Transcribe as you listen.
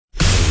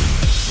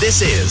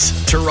This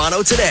is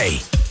Toronto Today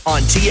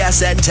on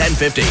TSN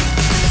 1050.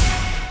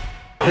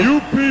 You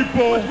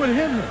people,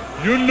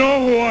 you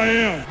know who I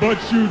am, but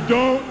you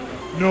don't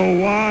know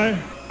why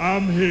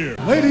I'm here.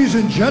 Ladies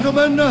and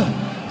gentlemen,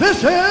 this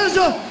is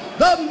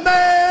the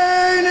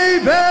main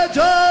event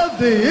of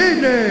the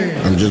evening.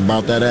 I'm just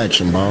about that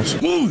action,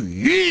 boss. Ooh,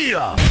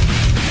 yeah!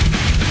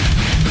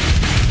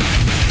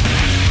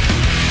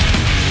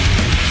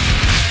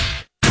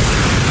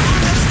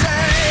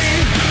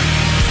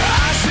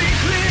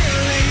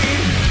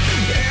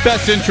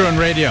 Best intro in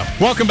radio.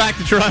 Welcome back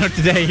to Toronto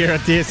Today here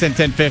at TSN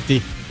 1050.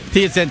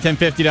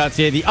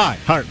 TSN1050.ca, the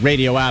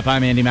iHeartRadio app.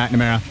 I'm Andy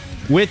McNamara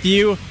with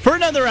you for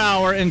another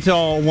hour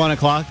until 1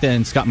 o'clock.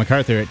 Then Scott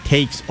MacArthur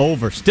takes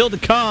over. Still to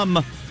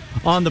come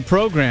on the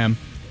program,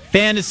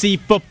 fantasy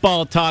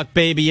football talk,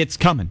 baby. It's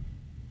coming.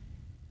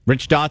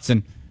 Rich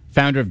Dotson,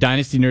 founder of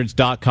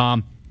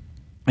DynastyNerds.com.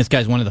 This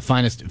guy's one of the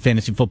finest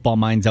fantasy football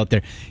minds out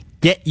there.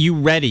 Get you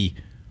ready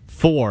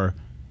for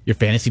your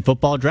fantasy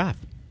football draft.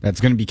 That's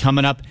going to be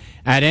coming up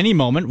at any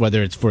moment,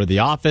 whether it's for the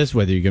office,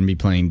 whether you're going to be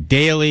playing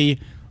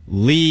daily,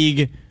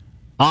 league,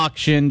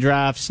 auction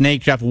draft,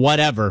 snake draft,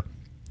 whatever.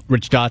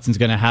 Rich Dotson's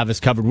going to have us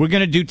covered. We're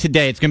going to do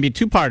today, it's going to be a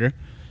two-parter. Going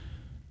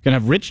to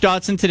have Rich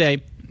Dotson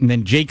today, and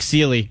then Jake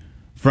Seeley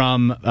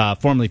from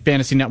formerly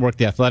Fantasy Network,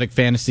 the athletic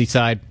fantasy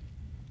side.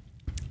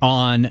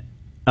 We're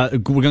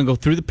going to go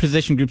through the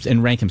position groups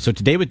and rank them. So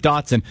today with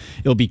Dotson,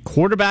 it'll be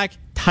quarterback,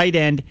 tight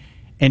end,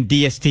 and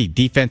DST,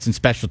 defense and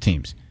special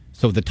teams.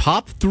 So the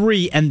top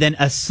three and then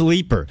a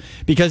sleeper.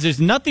 Because there's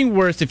nothing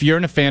worse if you're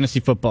in a fantasy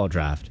football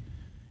draft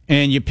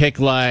and you pick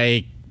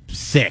like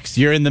 6.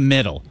 You're in the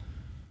middle.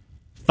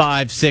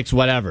 5, 6,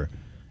 whatever.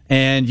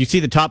 And you see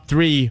the top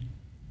 3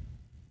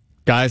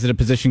 guys at a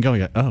position go,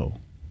 you go, oh,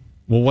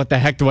 well, what the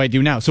heck do I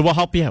do now? So we'll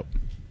help you out.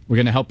 We're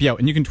going to help you out.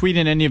 And you can tweet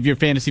in any of your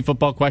fantasy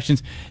football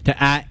questions to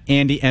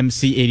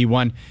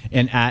 @AndyMC81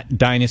 and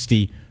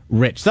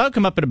 @DynastyRich. So that'll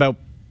come up at about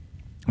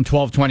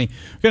 12:20. We're going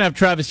to have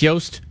Travis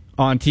Yost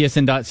on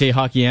TSN.ca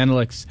Hockey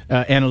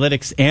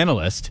Analytics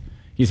Analyst.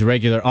 He's a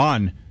regular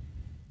on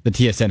the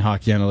TSN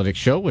Hockey Analytics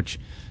Show, which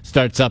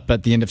starts up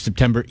at the end of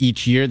September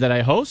each year that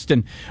I host.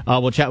 And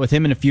we'll chat with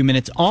him in a few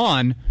minutes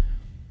on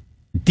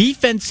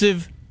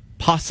defensive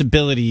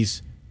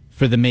possibilities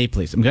for the Maple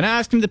Leafs. I'm going to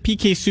ask him the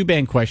PK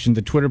Subban question,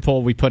 the Twitter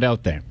poll we put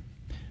out there.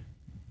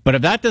 But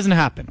if that doesn't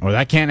happen, or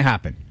that can't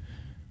happen,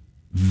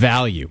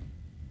 value.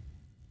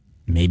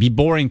 Maybe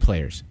boring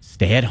players.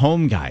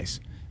 Stay-at-home guys.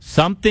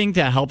 Something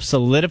to help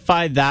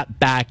solidify that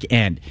back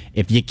end.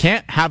 If you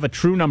can't have a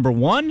true number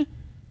one,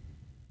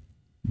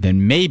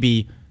 then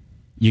maybe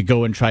you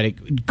go and try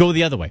to go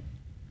the other way.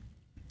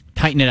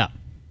 Tighten it up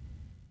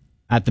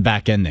at the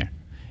back end there.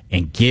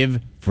 And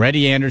give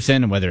Freddie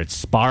Anderson, and whether it's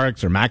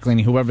Sparks or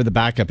McElhinney, whoever the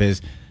backup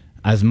is,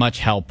 as much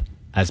help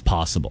as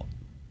possible.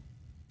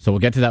 So we'll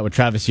get to that with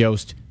Travis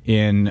Yost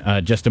in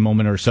just a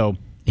moment or so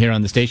here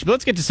on the station. But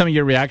let's get to some of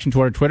your reaction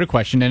to our Twitter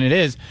question, and it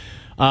is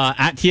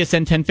at TSN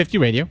 1050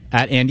 Radio,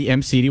 at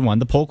AndyMC81,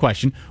 the poll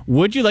question: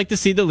 would you like to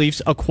see the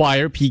Leafs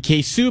acquire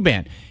PK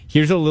Subban?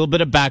 Here's a little bit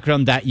of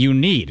background that you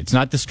need. It's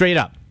not the straight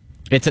up.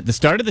 It's at the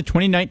start of the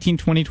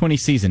 2019-2020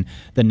 season.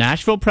 The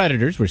Nashville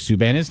Predators, where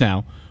Subban is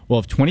now,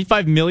 will have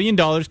 $25 million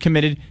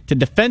committed to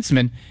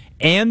defensemen,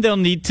 and they'll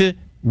need to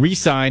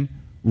re-sign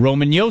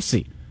Roman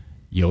Josi.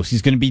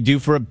 Josi's going to be due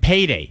for a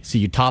payday, so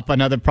you top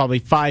another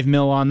probably $5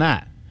 million on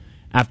that.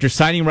 After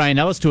signing Ryan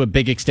Ellis to a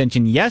big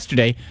extension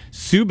yesterday,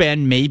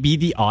 Subban may be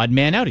the odd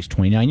man out. He's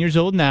 29 years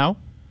old now.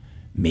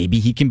 Maybe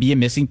he can be a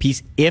missing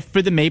piece if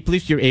for the Maple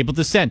Leafs you're able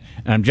to send.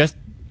 And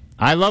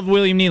I love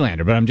William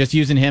Nylander, but I'm just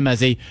using him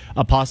as a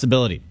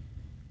possibility.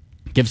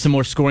 Give some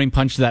more scoring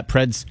punch to that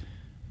Preds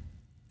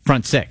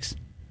front six.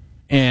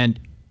 And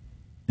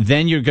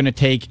then you're going to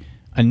take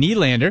a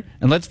Nylander,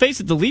 and let's face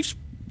it, the Leafs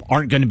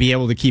aren't going to be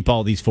able to keep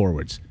all these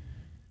forwards.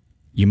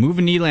 You move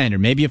a Nylander,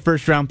 maybe a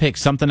first-round pick,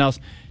 something else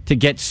to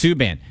get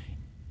Subban.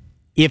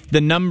 If the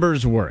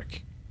numbers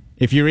work,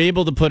 if you're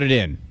able to put it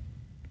in,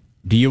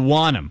 do you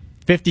want him?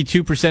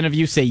 52% of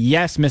you say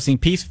yes, missing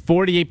piece.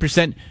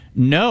 48%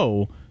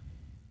 no,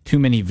 too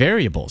many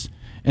variables.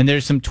 And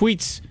there's some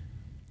tweets,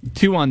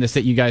 too, on this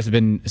that you guys have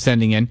been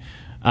sending in.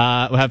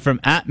 We'll have from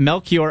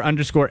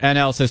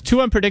 @Melchior_NL says,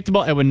 too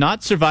unpredictable and would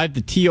not survive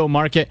the TO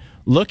market.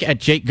 Look at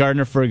Jake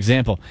Gardiner, for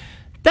example.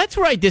 That's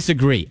where I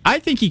disagree. I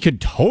think he could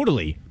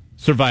totally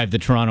survive the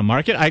Toronto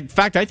market. In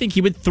fact, I think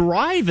he would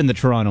thrive in the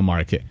Toronto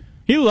market.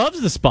 He loves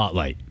the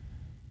spotlight.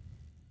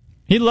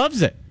 He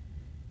loves it.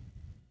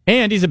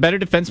 And he's a better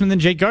defenseman than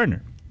Jake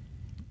Gardiner.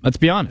 Let's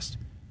be honest.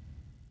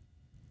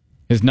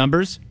 His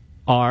numbers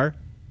are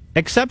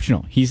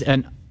exceptional. He's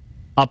an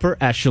upper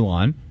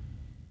echelon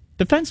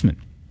defenseman.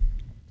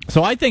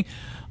 So I think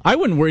I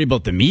wouldn't worry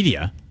about the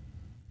media.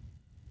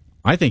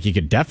 I think he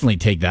could definitely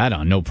take that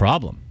on, no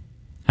problem.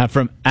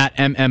 From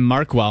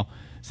 @MM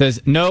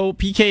says, no,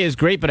 PK is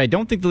great, but I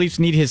don't think the Leafs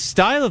need his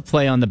style of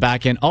play on the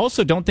back end.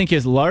 Also, don't think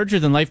his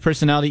larger-than-life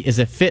personality is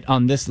a fit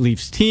on this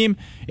Leafs team.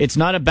 It's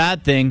not a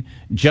bad thing,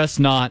 just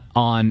not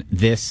on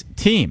this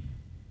team.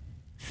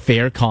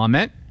 Fair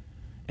comment,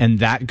 and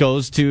that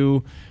goes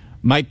to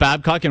Mike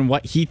Babcock and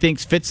what he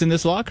thinks fits in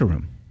this locker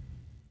room.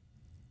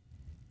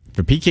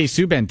 For PK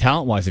Subban,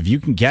 talent-wise, if you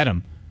can get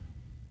him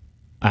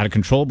at a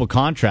controllable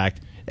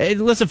contract,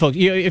 listen, folks,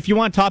 if you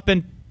want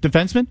top-end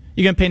defenseman,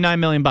 you're going to pay $9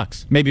 million,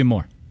 maybe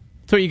more.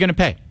 That's what you're going to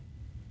pay.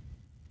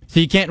 So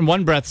you can't in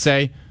one breath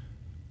say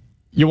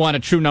you want a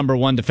true number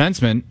one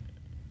defenseman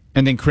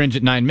and then cringe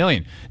at $9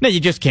 million. No, you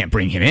just can't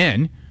bring him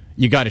in.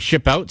 You got to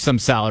ship out some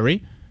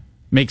salary,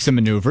 make some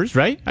maneuvers,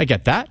 right? I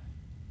get that.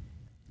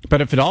 But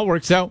if it all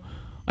works out,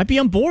 I'd be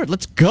on board.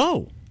 Let's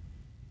go.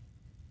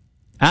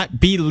 At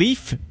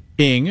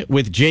BLeafing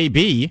with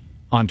JB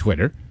on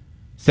Twitter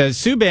says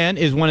Subban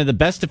is one of the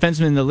best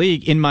defensemen in the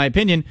league, in my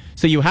opinion,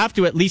 so you have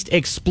to at least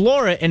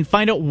explore it and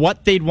find out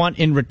what they'd want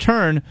in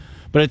return,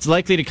 but it's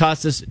likely to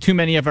cost us too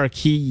many of our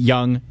key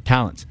young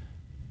talents.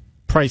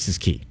 Price is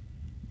key,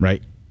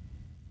 right?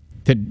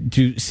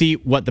 To see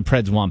what the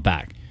Preds want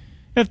back.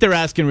 If they're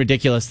asking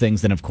ridiculous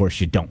things, then of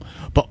course you don't.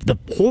 But the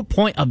whole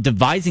point of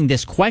devising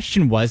this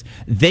question was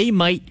they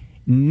might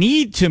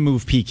need to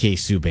move PK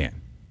Subban.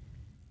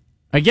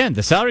 Again,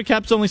 the salary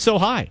cap's only so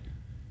high.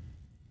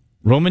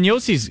 Roman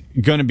Jossi's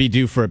going to be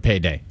due for a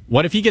payday.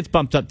 What if he gets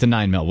bumped up to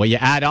 $9 million? Well, you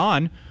add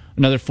on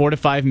another $4 to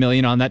 $5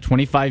 million on that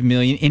 $25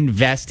 million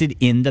invested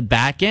in the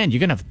back end. You're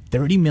going to have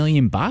 $30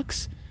 million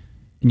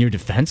in your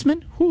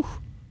defenseman? Whew.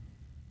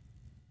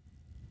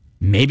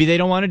 Maybe they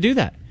don't want to do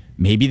that.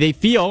 Maybe they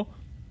feel,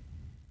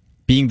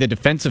 being the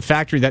defensive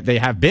factory that they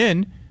have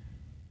been,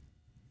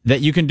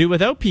 that you can do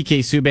without PK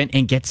Subban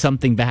and get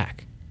something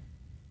back.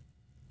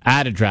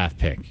 Add a draft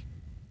pick,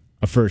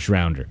 a first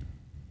rounder.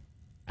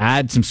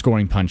 Add some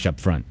scoring punch up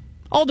front.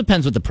 All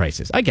depends what the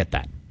price is. I get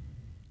that.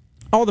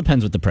 All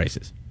depends what the price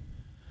is.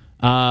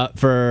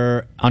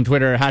 On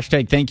Twitter,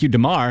 hashtag thank you,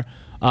 DeMar.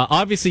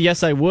 Obviously,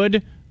 yes, I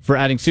would for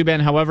adding Subban.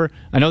 However,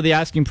 I know the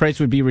asking price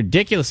would be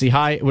ridiculously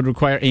high. It would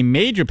require a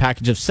major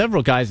package of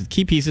several guys with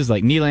key pieces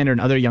like Nylander and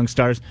other young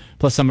stars,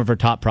 plus some of our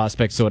top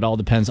prospects, so it all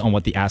depends on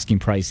what the asking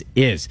price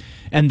is.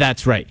 And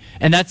that's right.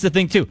 And that's the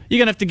thing, too. You're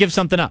going to have to give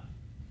something up.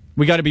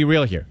 We got to be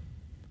real here.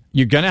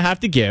 You're going to have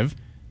to give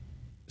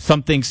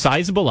something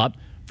sizable up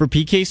for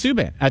PK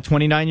Subban at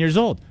 29 years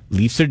old.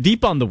 Leafs are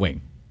deep on the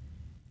wing.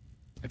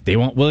 If they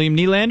want William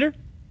Nylander,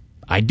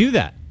 I'd do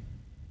that.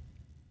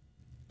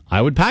 I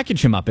would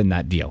package him up in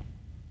that deal.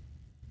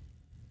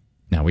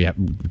 Now, we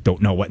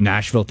don't know what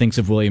Nashville thinks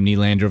of William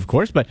Nylander, of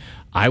course, but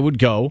I would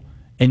go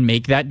and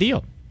make that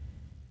deal.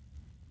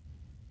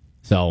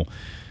 So,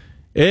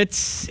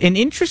 it's an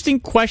interesting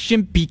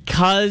question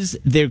because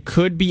there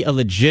could be a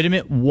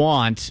legitimate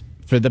want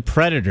for the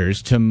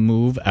Predators to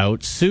move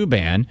out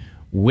Subban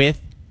with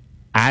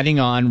adding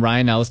on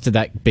Ryan Ellis to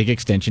that big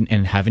extension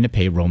and having to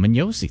pay Roman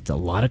Josi. It's a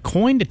lot of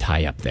coin to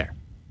tie up there.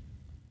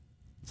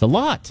 It's a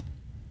lot.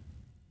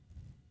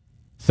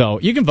 So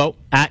you can vote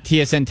at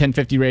TSN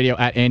 1050 Radio,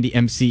 at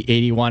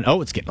AndyMC81.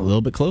 Oh, it's getting a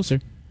little bit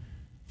closer.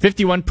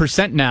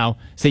 51% now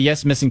say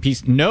yes, missing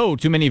piece. No,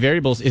 too many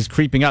variables is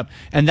creeping up.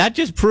 And that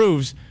just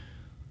proves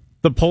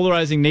the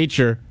polarizing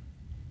nature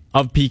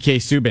of PK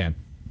Subban.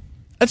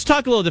 Let's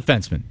talk a little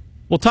defenseman.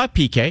 We'll talk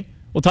PK.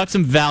 We'll talk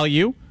some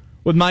value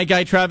with my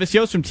guy Travis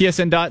Yost from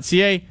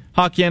TSN.ca,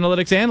 hockey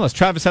analytics analyst.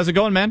 Travis, how's it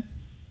going, man?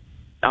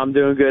 I'm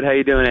doing good. How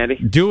you doing, Andy?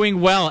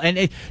 Doing well.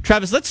 And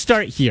Travis, let's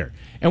start here.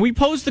 And we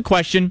posed the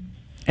question,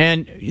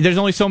 and there's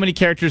only so many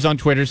characters on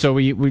Twitter, so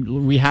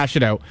we hash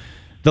it out.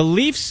 The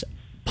Leafs'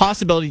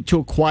 possibility to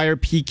acquire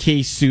PK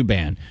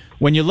Subban.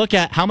 When you look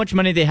at how much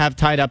money they have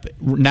tied up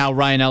now,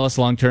 Ryan Ellis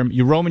long-term,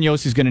 Roman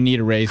Josi is going to need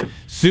a raise,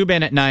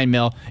 Subban at $9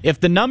 million. If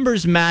the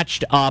numbers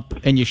matched up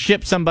and you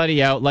ship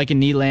somebody out like a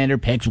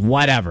Nylander, picks,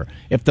 whatever,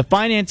 if the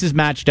finances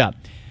matched up,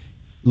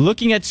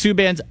 looking at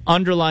Subban's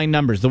underlying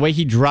numbers, the way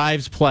he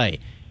drives play,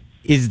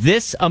 is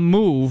this a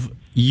move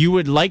you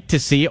would like to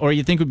see or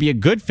you think would be a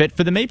good fit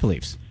for the Maple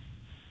Leafs?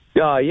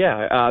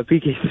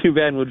 PK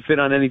Subban would fit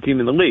on any team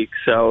in the league.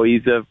 So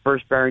he's a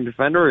first-pairing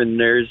defender, and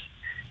there's,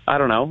 I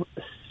don't know,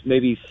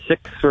 maybe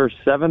 6 or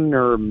 7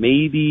 or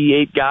maybe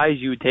 8 guys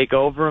you would take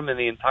over him in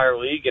the entire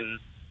league, and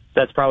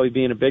that's probably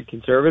being a bit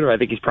conservative. I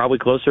think he's probably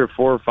closer to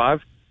 4 or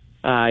 5.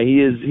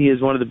 He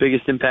is one of the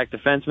biggest impact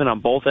defensemen on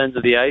both ends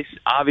of the ice.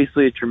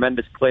 Obviously a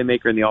tremendous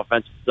playmaker in the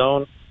offensive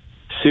zone,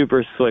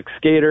 super slick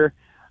skater.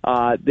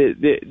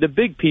 The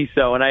big piece,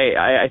 though, and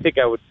I think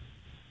I would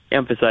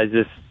emphasize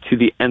this to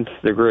the nth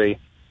degree,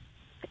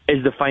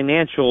 is the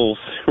financials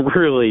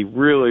really,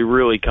 really,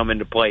 really come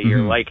into play here.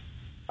 Like,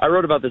 I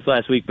wrote about this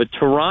last week, but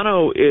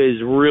Toronto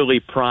is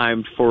really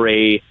primed for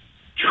a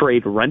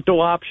trade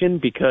rental option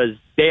because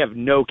they have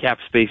no cap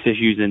space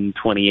issues in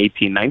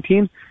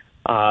 2018-19.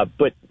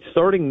 But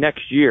starting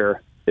next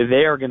year,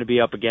 they are going to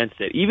be up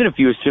against it. Even if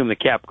you assume the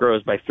cap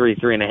grows by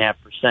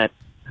 3.5%.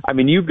 I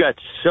mean, you've got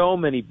so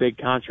many big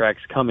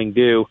contracts coming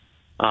due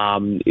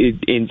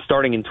in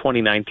starting in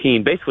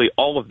 2019. Basically,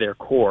 all of their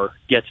core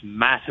gets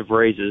massive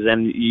raises,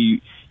 and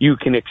you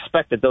can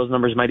expect that those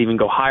numbers might even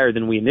go higher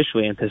than we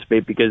initially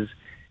anticipate because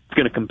it's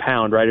going to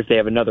compound, right, if they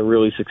have another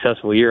really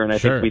successful year, and I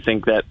think we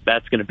think that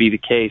that's going to be the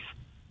case.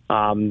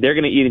 They're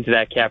going to eat into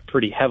that cap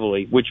pretty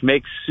heavily, which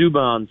makes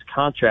Subban's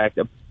contract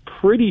a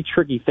pretty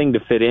tricky thing to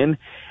fit in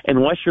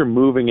unless you're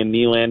moving a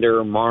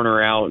Nylander or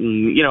Marner out.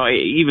 And,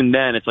 even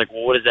then it's like,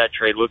 well, what does that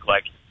trade look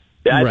like?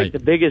 I think the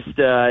biggest,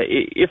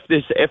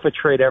 if a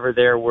trade ever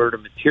there were to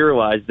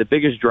materialize, the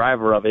biggest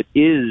driver of it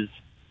is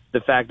the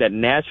fact that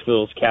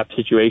Nashville's cap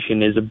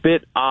situation is a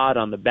bit odd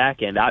on the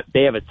back end.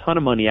 They have a ton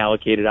of money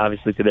allocated,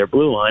 obviously, to their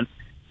blue line,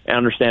 and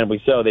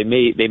understandably so. They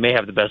may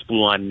have the best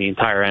blue line in the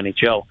entire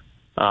NHL.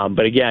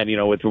 But again,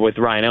 with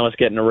Ryan Ellis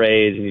getting a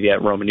raise, and you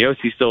got Roman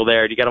Josi still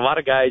there, you got a lot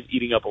of guys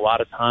eating up a lot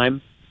of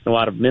time, a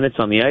lot of minutes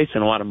on the ice,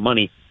 and a lot of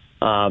money.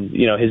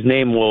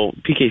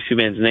 PK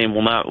Subban's name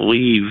will not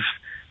leave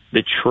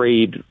the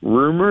trade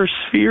rumor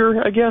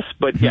sphere, I guess.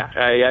 But yeah,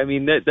 I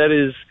mean that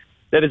is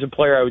a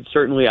player I would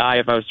certainly eye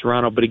if I was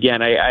Toronto. But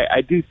again,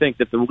 I do think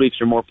that the Leafs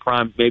are more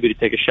primed maybe to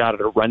take a shot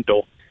at a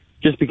rental,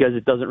 just because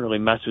it doesn't really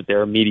mess with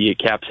their immediate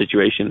cap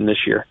situation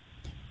this year.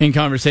 In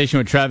conversation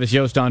with Travis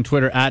Yost on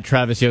Twitter, at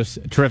Travis Yost,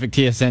 terrific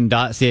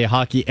TSN.ca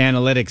hockey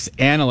analytics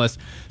analyst.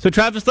 So,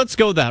 Travis, let's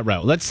go that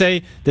route. Let's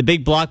say the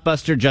big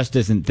blockbuster just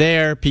isn't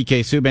there.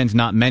 PK Subban's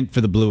not meant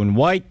for the blue and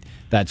white.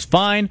 That's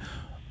fine.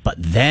 But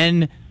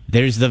then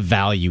there's the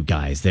value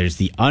guys. There's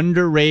the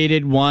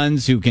underrated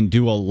ones who can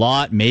do a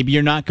lot. Maybe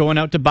you're not going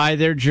out to buy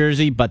their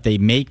jersey, but they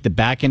make the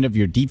back end of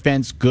your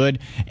defense good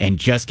and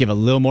just give a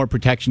little more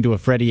protection to a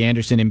Freddie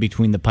Anderson in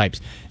between the pipes.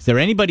 Is there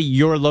anybody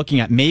you're looking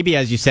at, maybe,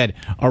 as you said,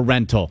 a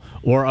rental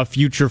or a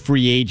future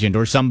free agent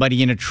or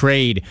somebody in a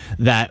trade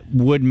that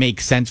would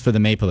make sense for the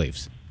Maple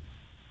Leafs?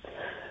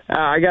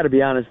 I got to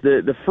be honest,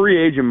 the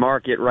free agent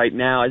market right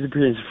now, as it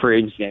pertains to free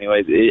agency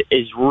anyway,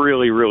 is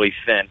really, really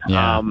thin.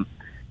 Yeah.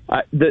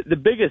 The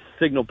biggest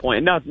signal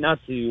point, not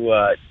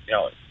to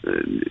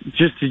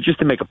just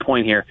to make a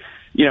point here,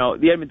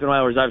 the Edmonton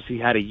Oilers obviously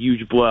had a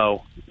huge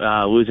blow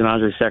losing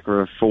Andrei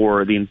Sekera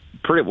for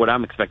what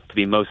I'm expecting to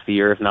be most of the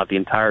year, if not the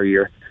entire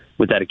year,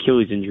 with that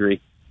Achilles injury.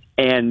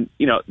 And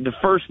the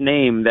first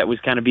name that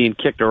was kind of being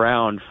kicked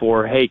around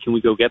for, hey, can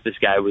we go get this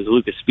guy, was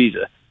Lucas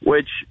Sbisa,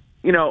 which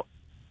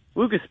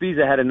Lucas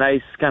Sbisa had a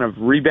nice kind of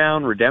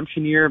rebound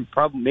redemption year,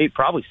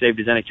 probably saved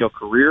his NHL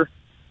career.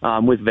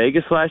 With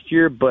Vegas last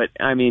year, but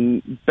I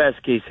mean,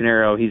 best case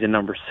scenario, he's a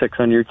number 6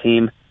 on your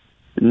team.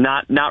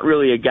 Not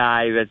really a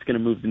guy that's going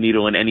to move the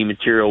needle in any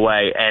material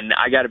way. And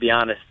I got to be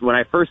honest, when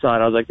I first saw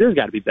it, I was like, there's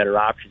got to be better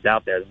options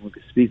out there than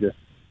Lucas Sbisa.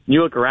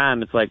 You look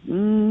around, it's like,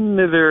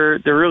 there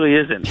really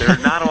isn't. There are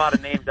not a lot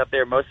of names up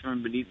there. Most of them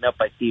have been eaten up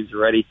by teams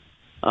already.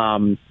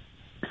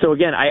 So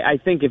again, I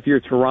think if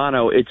you're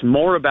Toronto, it's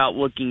more about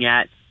looking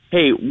at,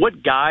 hey,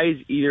 what guys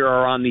either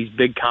are on these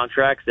big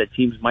contracts that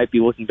teams might be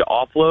looking to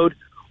offload,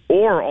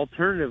 or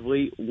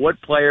alternatively,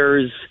 what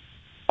players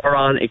are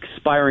on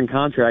expiring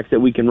contracts that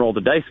we can roll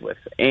the dice with.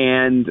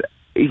 And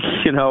if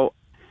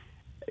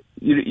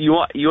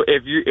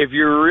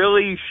you're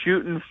really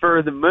shooting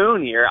for the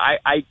moon here,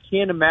 I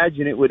can't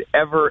imagine it would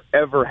ever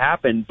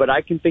happen. But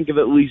I can think of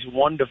at least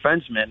one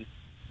defenseman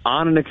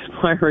on an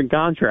expiring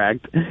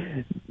contract,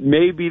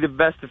 maybe the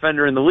best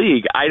defender in the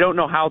league. I don't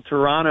know how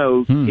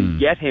Toronto can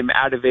get him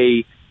out of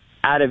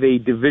a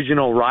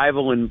divisional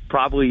rival and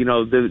probably, one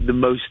of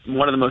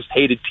the most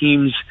hated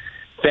teams,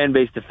 fan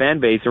base to fan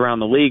base around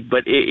the league.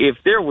 But if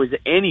there was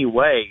any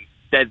way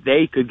that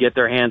they could get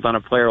their hands on a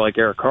player like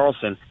Erik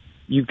Karlsson,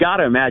 you've got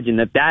to imagine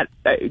that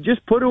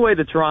just put away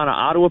the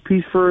Toronto-Ottawa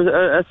piece for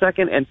a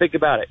second and think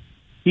about it.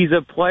 He's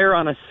a player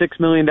on a $6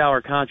 million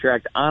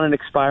contract on an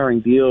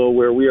expiring deal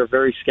where we are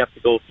very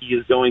skeptical he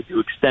is going to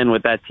extend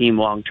with that team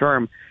long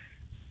term.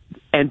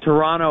 And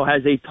Toronto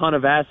has a ton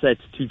of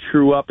assets to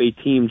true up a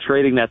team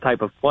trading that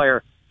type of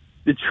player.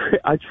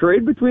 A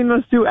trade between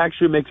those two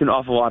actually makes an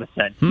awful lot of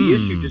sense. The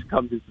issue just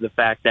comes into the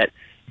fact that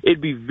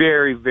it'd be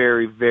very,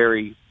 very,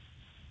 very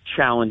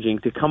challenging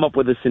to come up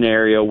with a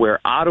scenario where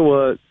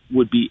Ottawa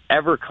would be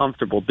ever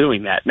comfortable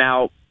doing that.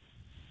 Now,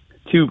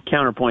 two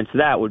counterpoints to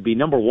that would be,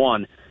 number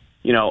one,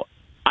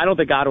 I don't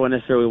think Ottawa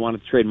necessarily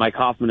wanted to trade Mike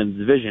Hoffman in the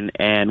division,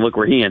 and look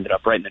where he ended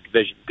up, right in the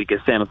division, because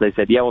San Jose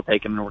said, yeah, we'll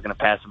take him, and we're going to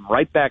pass him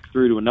right back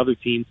through to another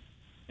team,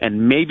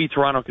 and maybe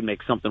Toronto can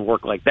make something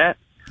work like that.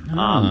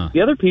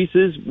 The other piece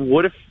is,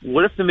 what if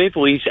the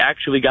Maple Leafs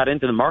actually got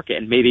into the market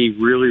and made a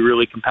really,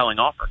 really compelling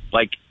offer?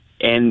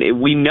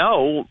 And we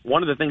know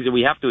one of the things that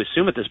we have to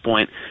assume at this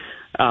point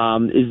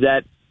is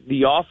that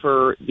the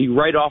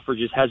right offer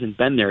just hasn't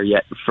been there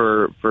yet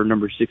for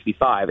number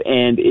 65.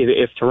 And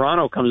if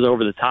Toronto comes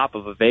over the top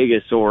of a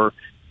Vegas or,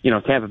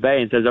 Tampa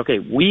Bay and says, okay,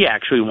 we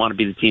actually want to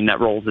be the team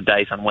that rolls the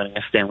dice on winning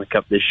a Stanley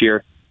Cup this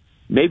year,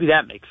 maybe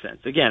that makes sense.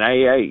 Again,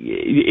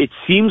 it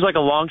seems like a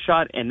long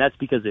shot, and that's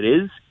because it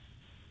is,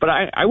 but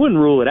I wouldn't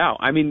rule it out.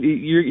 I mean,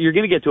 you're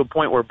going to get to a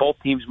point where both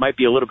teams might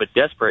be a little bit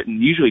desperate,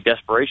 and usually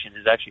desperation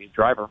is actually a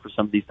driver for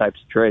some of these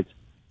types of trades.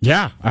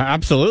 Yeah,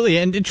 absolutely.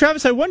 And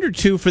Travis, I wonder,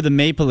 too, for the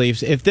Maple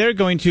Leafs, if they're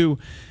going to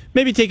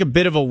maybe take a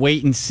bit of a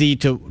wait and see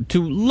to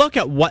look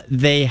at what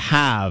they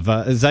have.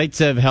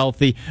 Zaitsev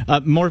healthy,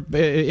 more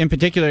in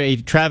particular, a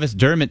Travis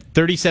Dermott,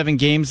 37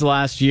 games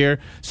last year,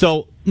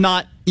 so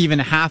not even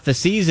half a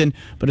season,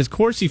 but his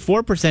Corsi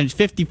 4 percentage,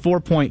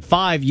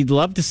 54.5. You'd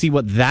love to see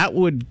what that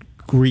would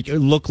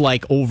look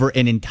like over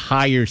an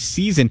entire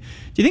season.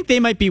 Do you think they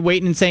might be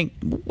waiting and saying,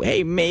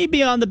 hey,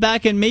 maybe on the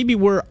back end, maybe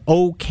we're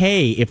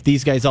okay if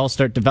these guys all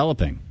start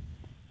developing?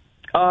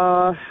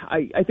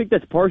 I think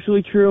that's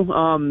partially true.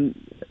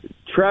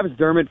 Travis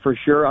Dermott, for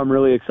sure, I'm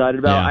really excited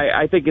about. Yeah.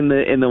 I think in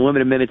the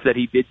limited minutes that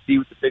he did see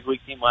with the big league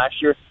team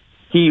last year,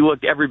 he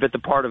looked every bit the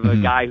part of a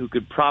guy who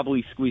could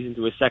probably squeeze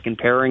into a second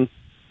pairing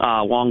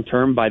long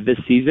term by this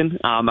season.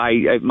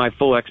 My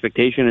full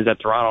expectation is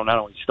that Toronto not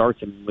only starts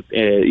him with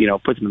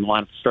puts him in the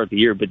lineup to start the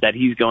year, but that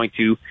he's going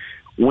to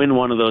win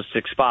one of those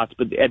 6 spots.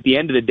 But at the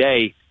end of the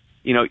day,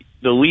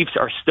 the Leafs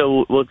are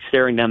still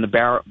staring down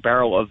the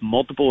barrel of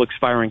multiple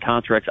expiring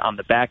contracts on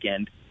the back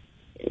end.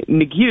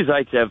 Nikita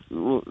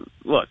Zaitsev,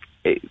 look,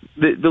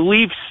 the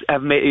Leafs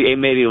have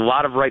made a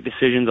lot of right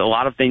decisions. A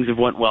lot of things have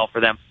went well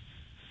for them.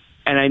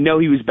 And I know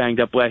he was banged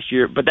up last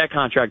year, but that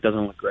contract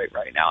doesn't look great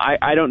right now.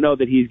 I don't know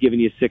that he's giving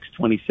you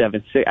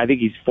 $6.27. I think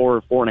he's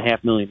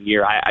 $4.5 million a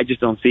year. I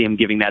just don't see him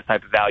giving that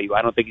type of value.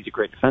 I don't think he's a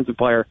great defensive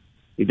player.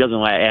 He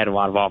doesn't add a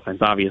lot of offense,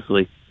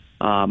 obviously.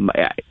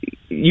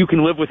 You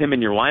can live with him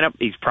in your lineup.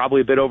 He's probably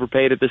a bit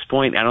overpaid at this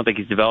point. I don't think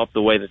he's developed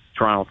the way that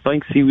Toronto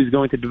thinks he was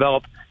going to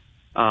develop.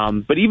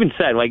 But even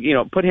said,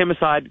 put him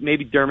aside.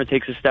 Maybe Dermott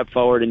takes a step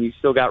forward, and you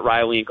still got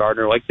Riley and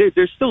Gardner.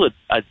 There's still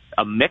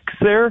a mix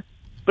there.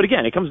 But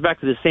again, it comes back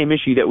to the same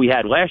issue that we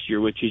had last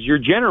year, which is you're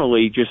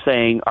generally just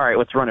saying, all right,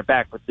 let's run it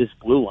back with this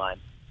blue line.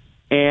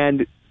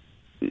 And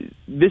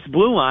this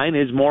blue line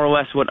is more or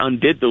less what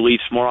undid the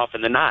Leafs more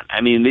often than not. I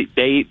mean,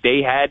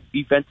 they had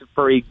defensive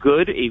for a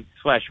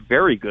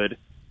very good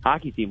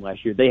hockey team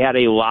last year. They had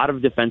a lot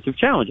of defensive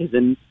challenges.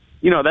 And,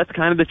 that's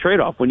kind of the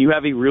trade-off. When you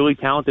have a really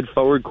talented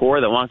forward core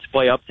that wants to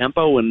play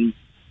up-tempo and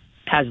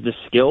has the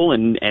skill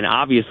and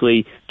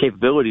obviously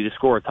capability to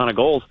score a ton of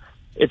goals,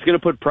 it's going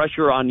to put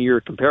pressure on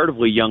your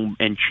comparatively young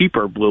and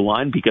cheaper blue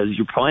line because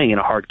you're playing in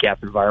a hard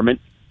cap environment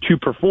to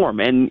perform.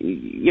 And,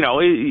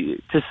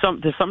 to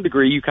some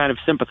degree, you kind of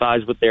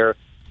sympathize with their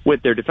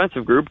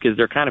defensive group because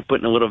they're kind of put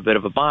in a little bit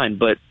of a bind.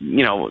 But,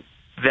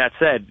 that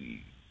said,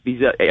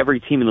 every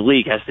team in the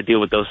league has to deal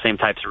with those same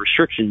types of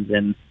restrictions.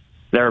 And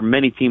there are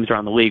many teams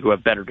around the league who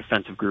have better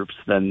defensive groups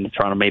than the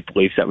Toronto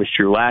Maple Leafs. That was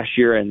true last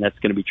year, and that's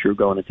going to be true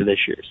going into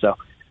this year. So,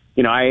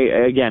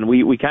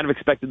 we kind of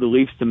expected the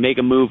Leafs to make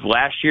a move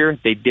last year.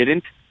 They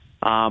didn't,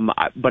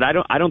 but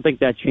I don't think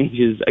that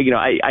changes.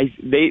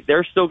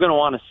 They're still going to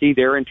want to see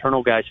their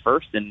internal guys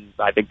first, and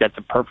I think that's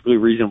a perfectly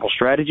reasonable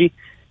strategy.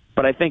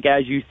 But I think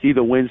as you see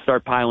the wins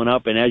start piling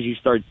up, and as you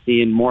start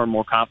seeing more and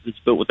more confidence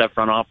built with that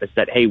front office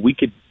that hey, we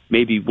could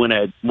maybe win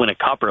a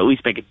cup or at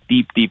least make a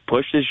deep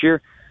push this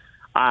year,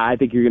 I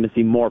think you're going to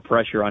see more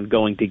pressure on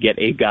going to get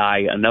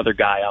another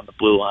guy on the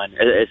blue line,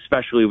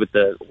 especially with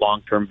the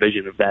long-term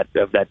vision of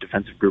that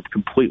defensive group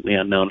completely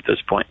unknown at this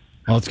point.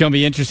 Well, it's going to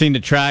be interesting to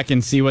track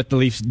and see what the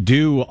Leafs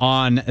do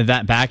on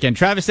that back end.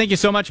 Travis, thank you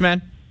so much,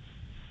 man.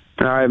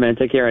 All right, man.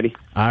 Take care, Eddie.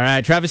 All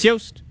right, Travis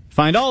Yost.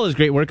 Find all his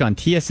great work on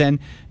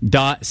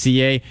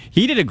tsn.ca.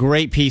 He did a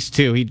great piece,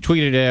 too. He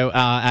tweeted it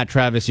at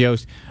Travis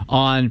Yost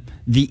on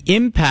the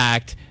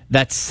impact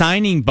that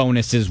signing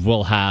bonuses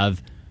will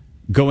have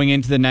going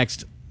into the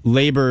next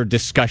labor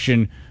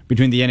discussion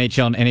between the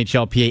NHL and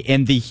NHLPA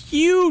and the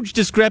huge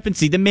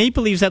discrepancy. The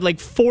Maple Leafs had like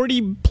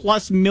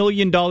 $40+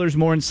 million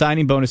more in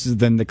signing bonuses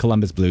than the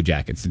Columbus Blue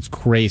Jackets. It's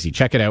crazy.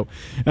 Check it out.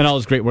 And all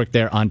his great work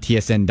there on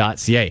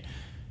tsn.ca.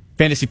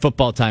 Fantasy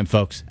football time,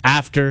 folks.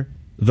 After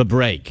the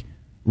break,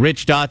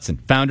 Rich Dotson,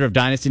 founder of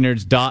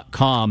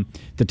DynastyNerds.com,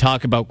 to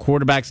talk about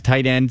quarterbacks,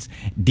 tight ends,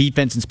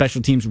 defense, and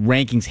special teams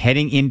rankings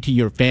heading into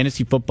your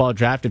fantasy football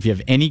draft. If you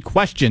have any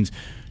questions,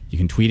 you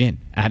can tweet in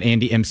at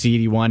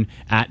AndyMC81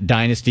 at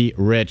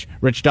DynastyRich.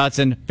 Rich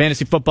Dotson,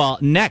 fantasy football,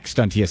 next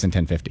on TSN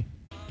 1050.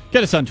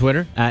 Get us on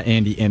Twitter at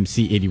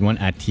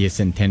AndyMC81 at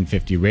TSN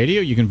 1050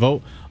 Radio. You can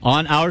vote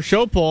on our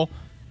show poll.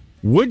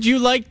 Would you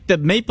like the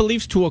Maple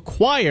Leafs to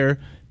acquire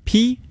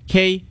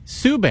PK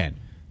Subban?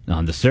 Now,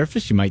 on the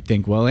surface, you might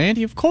think, well,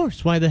 Andy, of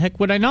course. Why the heck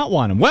would I not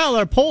want him? Well,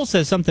 our poll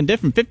says something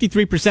different.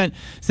 53%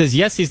 says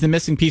yes, he's the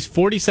missing piece.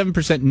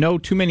 47% no,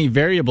 too many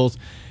variables.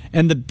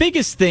 And the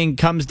biggest thing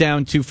comes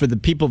down to, for the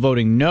people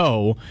voting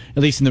no,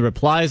 at least in the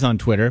replies on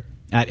Twitter,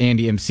 at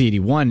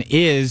AndyMC81,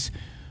 is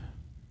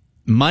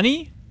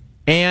money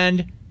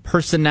and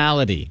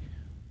personality.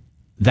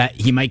 That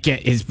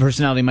his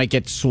personality might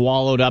get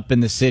swallowed up in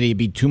the city,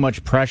 be too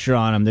much pressure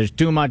on him. There's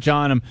too much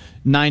on him,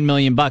 $9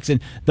 million. And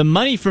the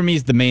money for me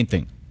is the main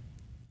thing.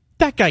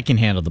 That guy can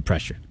handle the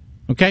pressure.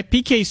 Okay?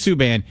 PK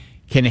Subban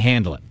can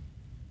handle it.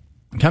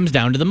 It comes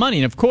down to the money.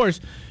 And of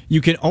course,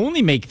 you can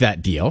only make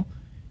that deal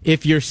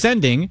if you're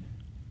sending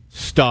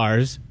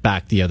stars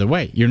back the other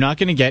way. You're not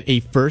going to get a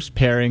first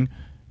pairing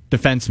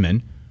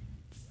defenseman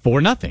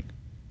for nothing.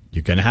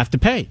 You're going to have to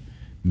pay.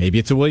 Maybe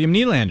it's a William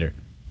Nylander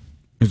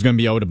who's going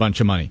to be owed a bunch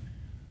of money.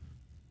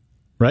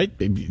 Right?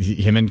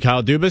 Him and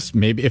Kyle Dubas,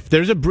 maybe if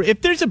there's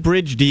a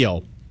bridge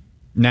deal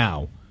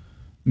now,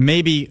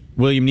 maybe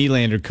William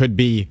Nylander could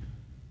be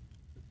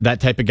that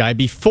type of guy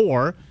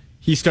before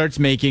he starts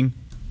making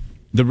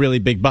the really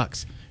big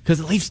bucks. because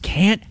the Leafs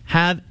can't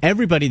have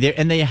everybody there,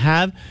 and they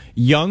have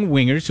young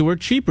wingers who are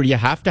cheaper. You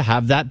have to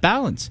have that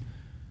balance.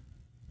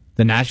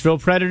 The Nashville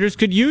Predators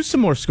could use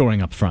some more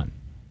scoring up front.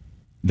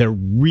 They're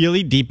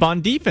really deep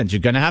on defense. You're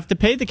going to have to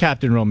pay the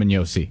captain, Roman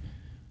Josi,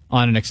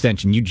 on an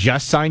extension. You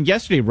just signed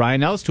yesterday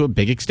Ryan Ellis to a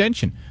big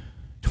extension.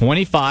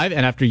 25,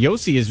 and after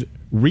Josi is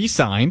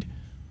re-signed,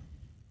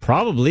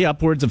 probably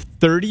upwards of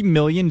 $30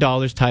 million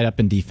tied up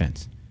in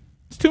defense.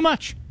 It's too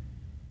much.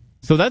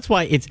 So that's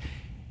why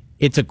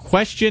it's a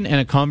question and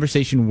a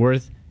conversation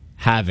worth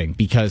having,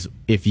 because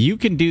if you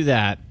can do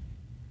that,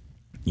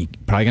 you're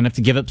probably going to have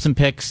to give up some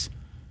picks.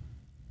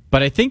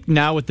 But I think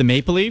now with the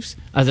Maple Leafs,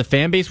 as a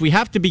fan base, we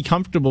have to be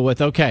comfortable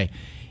with, okay,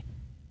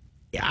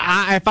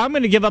 if I'm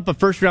going to give up a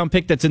first-round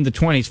pick that's in the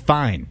 20s,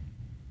 fine.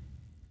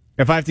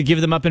 If I have to give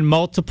them up in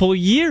multiple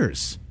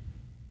years,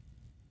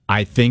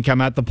 I think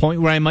I'm at the point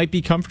where I might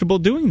be comfortable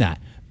doing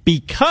that,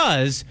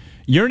 because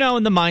you're now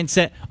in the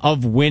mindset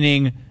of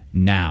winning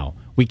now.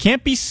 We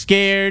can't be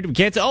scared. We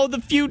can't say, oh, the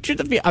future.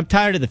 I'm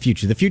tired of the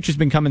future. The future's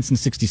been coming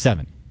since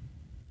 1967.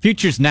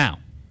 Future's now.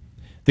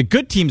 The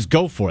good teams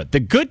go for it. The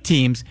good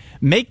teams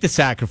make the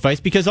sacrifice,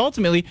 because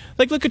ultimately,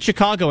 look at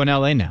Chicago and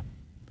LA now.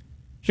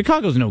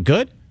 Chicago's no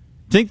good.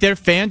 Think their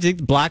fans,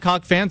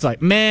 Blackhawk fans,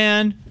 like,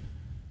 man,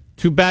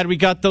 too bad we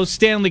got those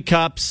Stanley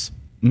Cups.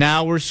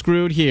 Now we're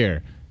screwed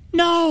here.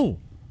 No.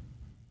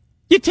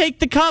 You take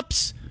the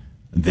cups.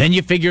 Then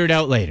you figure it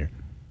out later.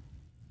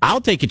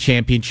 I'll take a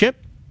championship.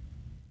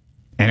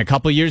 And a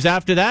couple years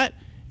after that,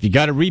 if you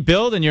got to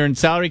rebuild and you're in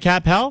salary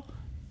cap hell,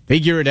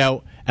 figure it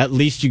out. At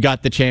least you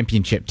got the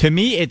championship. To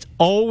me, it's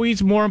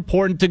always more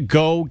important to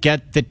go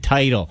get the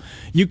title.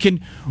 You can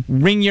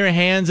wring your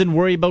hands and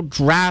worry about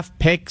draft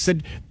picks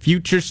and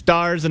future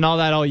stars and all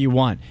that all you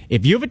want.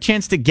 If you have a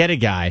chance to get a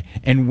guy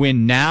and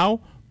win now,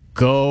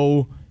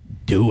 go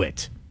do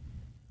it.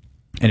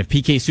 And if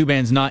PK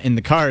Subban's not in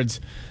the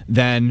cards,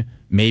 then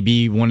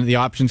maybe one of the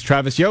options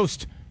Travis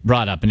Yost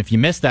brought up. And if you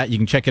missed that, you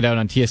can check it out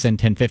on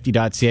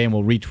tsn1050.ca, and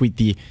we'll retweet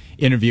the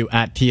interview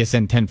at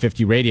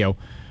TSN1050 Radio.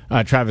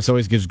 Travis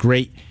always gives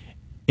great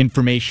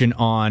information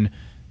on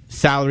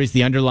salaries,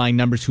 the underlying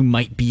numbers, who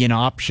might be an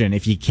option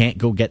if you can't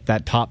go get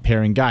that top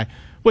pairing guy,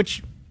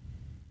 which,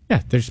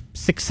 yeah, there's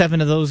 6-7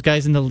 of those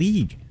guys in the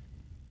league.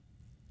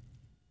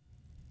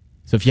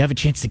 So if you have a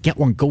chance to get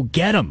one, go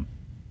get them.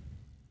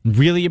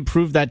 Really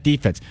improve that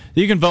defense.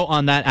 You can vote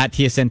on that at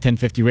TSN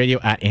 1050 Radio,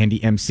 at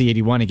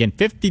AndyMC81. Again,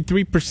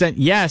 53%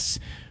 yes,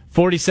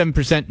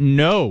 47%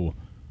 no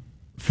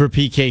for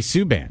PK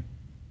Subban.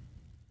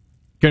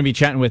 Going to be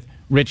chatting with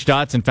Rich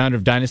Dotson, founder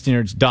of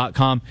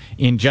DynastyNerds.com,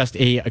 in just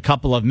a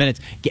couple of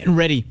minutes. Getting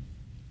ready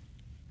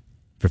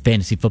for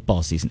fantasy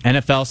football season.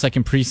 NFL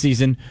second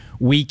preseason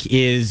week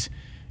is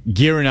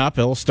gearing up.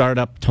 It'll start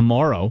up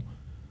tomorrow.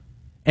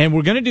 And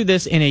we're going to do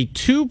this in a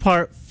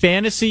 2-part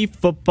fantasy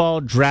football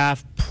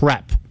draft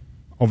prep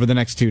over the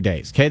next 2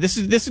 days. Okay, this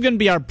is going to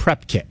be our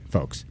prep kit,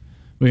 folks.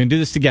 We're going to do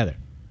this together.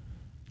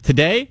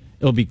 Today,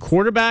 it'll be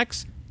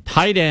quarterbacks,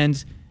 tight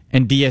ends,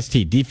 and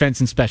DST,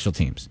 defense and special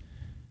teams.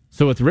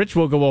 So with Rich,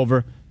 we'll go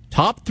over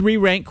top 3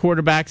 ranked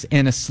quarterbacks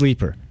and a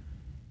sleeper.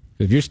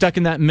 If you're stuck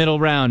in that middle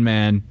round,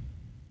 man,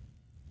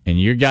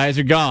 and your guys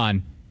are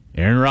gone,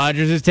 Aaron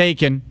Rodgers is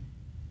taken,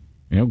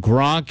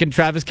 Gronk and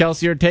Travis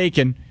Kelce are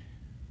taken,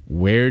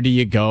 where do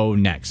you go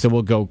next? So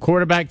we'll go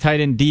quarterback, tight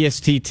end,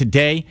 DST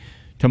today.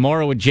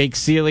 Tomorrow with Jake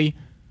Seeley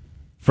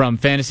from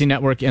Fantasy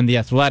Network and The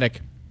Athletic,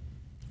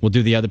 we'll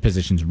do the other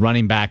positions,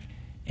 running back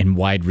and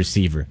wide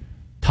receiver.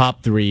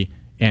 Top 3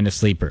 and a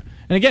sleeper.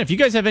 And again, if you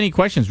guys have any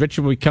questions,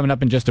 Richard will be coming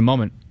up in just a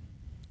moment.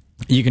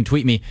 You can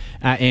tweet me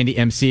at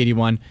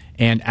AndyMC81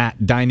 and at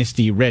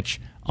DynastyRich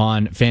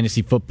on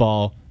fantasy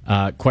football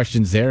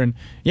questions there. And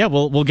yeah,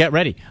 we'll get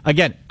ready.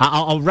 Again,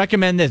 I'll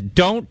recommend this.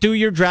 Don't do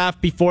your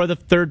draft before the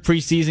 3rd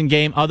preseason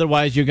game.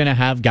 Otherwise, you're going to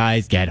have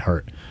guys get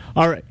hurt.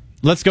 All right,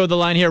 let's go to the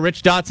line here.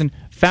 Rich Dotson,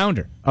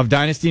 founder of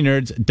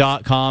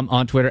DynastyNerds.com,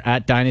 on Twitter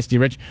at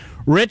DynastyRich.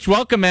 Rich,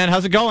 welcome, man.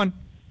 How's it going?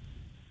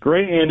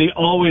 Great, Andy.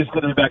 Always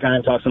good to be back on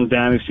and talk some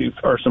dynasty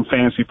or some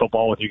fantasy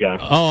football with you guys.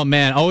 Oh,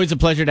 man. Always a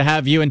pleasure to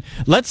have you. And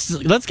let's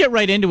get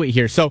right into it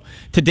here. So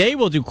today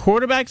we'll do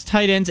quarterbacks,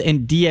 tight ends,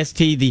 and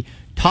DST, the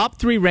top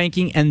 3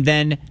 ranking, and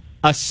then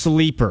a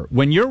sleeper.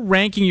 When you're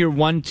ranking your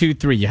 1, 2,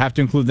 3, you have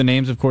to include the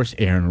names, of course,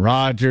 Aaron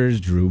Rodgers,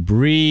 Drew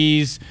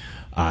Brees,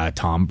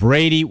 Tom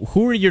Brady.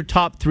 Who are your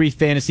top 3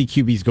 fantasy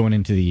QBs going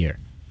into the year?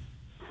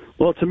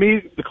 Well, to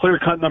me, the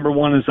clear-cut number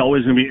 1 is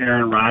always going to be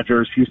Aaron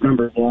Rodgers. He's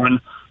number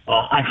 1.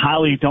 I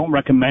highly don't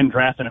recommend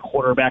drafting a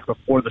quarterback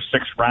before the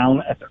 6th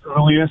round at the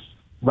earliest.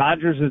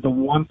 Rodgers is the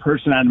one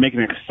person I'd make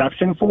an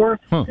exception for.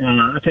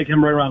 I'd take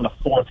him right around the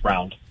 4th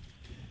round.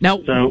 Now,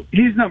 so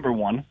he's number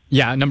 1.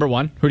 Yeah, number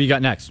 1. Who do you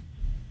got next?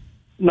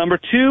 Number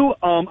 2,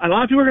 a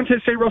lot of people are going to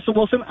say Russell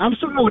Wilson. I'm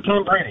still going with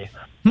Tom Brady.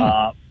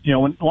 As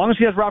long as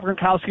he has Robert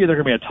Gronkowski, they're going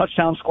to be a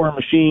touchdown scoring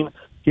machine.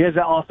 He has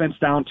that offense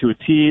down to a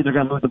T. They're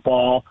going to move the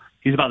ball.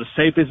 He's about as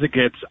safe as it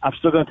gets. I'm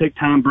still going to take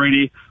Tom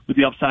Brady with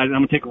the upside, and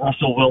I'm going to take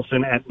Russell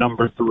Wilson at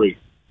number 3.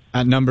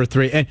 At number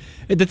 3. And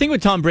the thing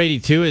with Tom Brady,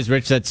 too, is,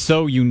 Rich, that's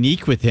so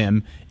unique with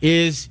him,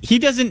 is he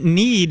doesn't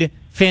need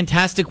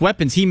fantastic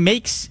weapons. He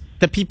makes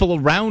the people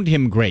around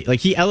him great. Like,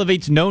 he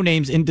elevates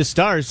no-names into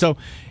stars, so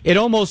it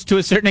almost, to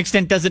a certain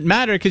extent, doesn't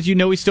matter because you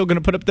know he's still going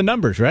to put up the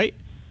numbers, right?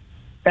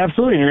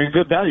 Absolutely, and a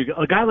good value.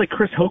 A guy like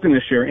Chris Hogan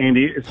this year,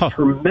 Andy, is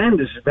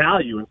tremendous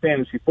value in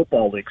fantasy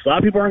football leagues. A lot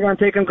of people aren't going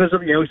to take him because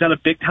of, he's not a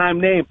big-time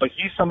name, but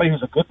he's somebody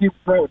who's a good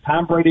throw with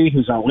Tom Brady,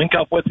 who's going to link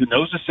up with, who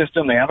knows the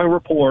system, they have a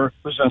rapport,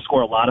 who's going to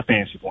score a lot of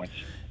fantasy points.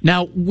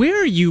 Now,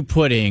 where are you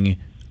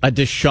putting a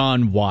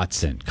Deshaun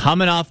Watson?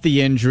 Coming off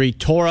the injury,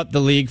 tore up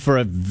the league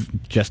for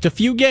just a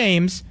few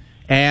games,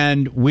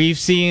 and we've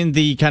seen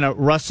the kind of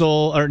the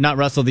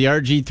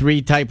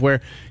RG3 type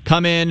where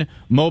come in,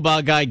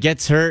 mobile guy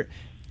gets hurt.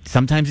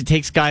 Sometimes it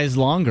takes guys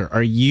longer.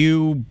 Are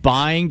you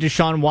buying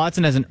Deshaun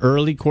Watson as an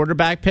early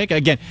quarterback pick?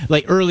 Again,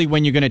 like early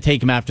when you're going to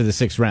take him after the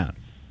 6th round.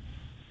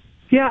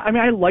 Yeah, I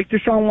mean, I like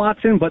Deshaun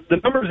Watson, but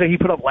the numbers that he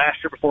put up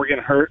last year before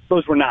getting hurt,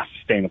 those were not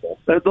sustainable.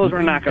 Those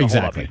are not going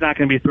to hold up. He's not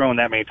going to be throwing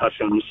that many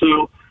touchdowns.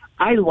 So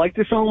I like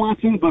Deshaun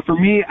Watson, but for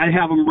me, I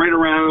have him right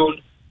around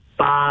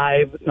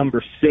 5,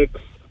 number 6,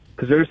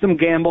 because there's some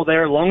gamble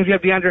there. As long as you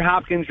have DeAndre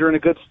Hopkins, you're in a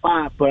good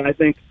spot. But I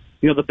think,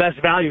 the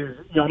best value,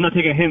 I'm not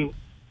taking him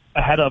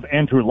ahead of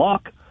Andrew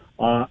Luck.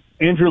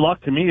 Andrew Luck,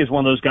 to me, is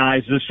one of those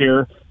guys this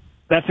year.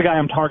 That's the guy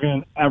I'm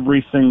targeting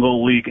every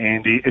single league,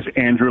 Andy, is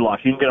Andrew Luck.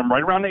 You can get him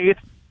right around the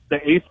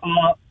eighth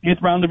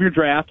round of your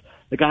draft.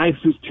 The guy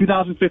since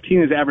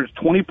 2015 has averaged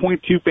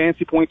 20.2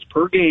 fantasy points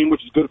per game,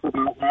 which is good for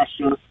about last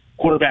year.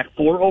 Quarterback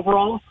 4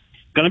 overall.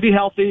 Going to be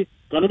healthy,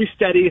 going to be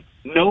steady.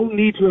 No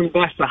need to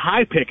invest a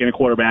high pick in a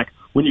quarterback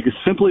when you can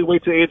simply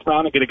wait to the 8th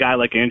round and get a guy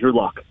like Andrew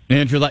Luck.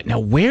 Andrew Luck. Now,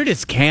 where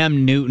does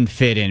Cam Newton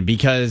fit in?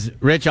 Because,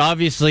 Rich,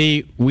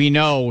 obviously, we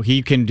know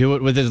he can do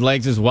it with his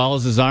legs as well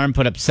as his arm.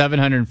 Put up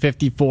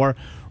 754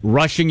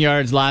 rushing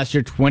yards last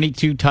year,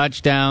 22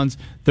 touchdowns,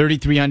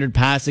 3,300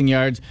 passing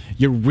yards.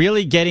 You're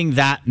really getting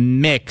that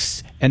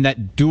mix and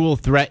that dual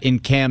threat in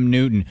Cam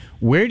Newton.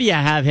 Where do you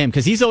have him?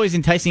 Because he's always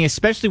enticing,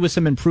 especially with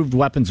some improved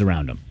weapons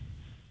around him.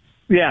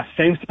 Yeah,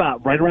 same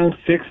spot, right around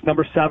 6,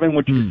 number 7,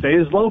 which you say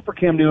is low for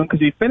Cam Newton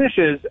because he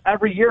finishes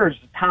every year as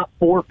the top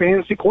 4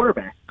 fantasy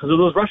quarterback because of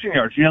those rushing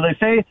yards.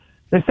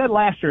 They said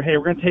last year, hey,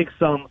 we're going to take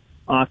some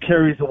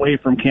carries away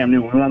from Cam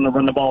Newton. We don't want to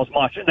run the ball as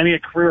much. And then he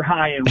had career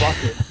high in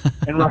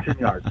rushing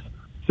yards.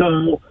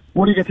 So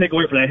what are you going to take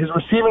away from that? His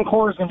receiving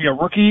core is going to be a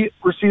rookie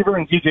receiver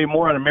in DJ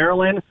Moore out of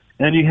Maryland.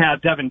 And then you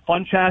have Devin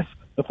Funchess,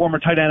 the former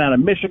tight end out of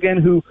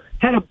Michigan, who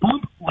had a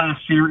bump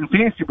last year in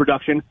fantasy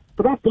production,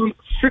 but that bump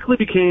strictly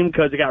became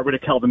because they got rid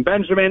of Kelvin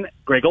Benjamin.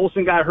 Greg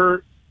Olsen got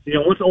hurt.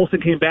 Once Olsen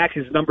came back,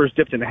 his numbers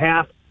dipped in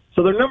half.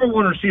 So their number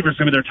 1 receiver is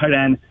going to be their tight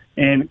end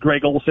and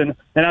Greg Olsen.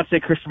 And I'd say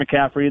Christian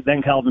McCaffrey,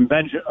 then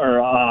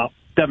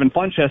Devin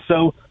Funchess.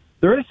 So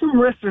there is some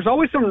risk. There's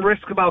always some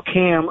risk about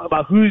Cam,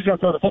 about who he's going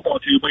to throw the football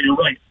to, but you're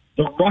right.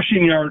 The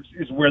rushing yards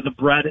is where the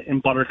bread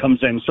and butter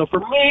comes in. So for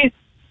me,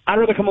 I'd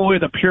rather come away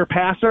with a pure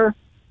passer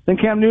than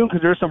Cam Newton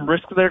because there's some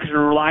risk there because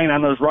you're relying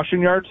on those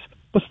rushing yards.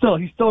 But still,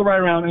 he's still right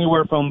around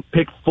anywhere from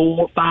pick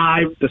 4,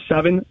 5 to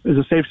 7 is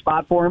a safe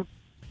spot for him.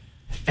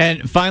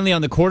 And finally,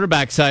 on the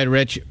quarterback side,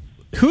 Rich,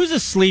 who's a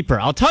sleeper?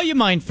 I'll tell you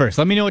mine first.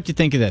 Let me know what you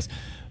think of this.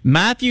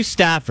 Matthew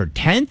Stafford,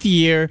 10th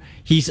year.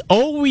 He's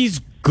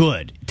always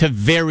good to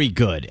very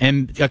good.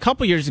 And a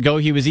couple years ago,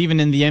 he was even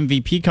in the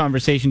MVP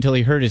conversation until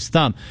he hurt his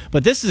thumb.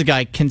 But this is a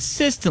guy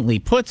consistently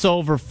puts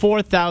over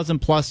 4,000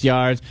 plus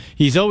yards.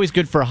 He's always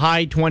good for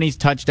high 20s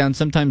touchdowns,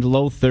 sometimes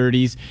low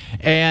 30s.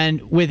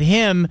 And with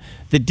him,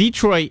 the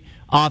Detroit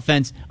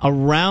offense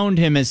around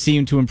him has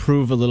seemed to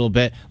improve a little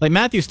bit. Like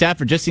Matthew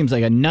Stafford just seems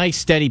like a nice,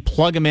 steady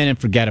plug him in and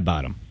forget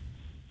about him.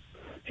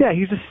 Yeah,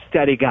 he's a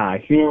steady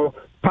guy.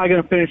 Probably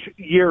going to finish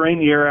year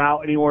in, year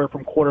out, anywhere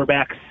from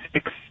quarterback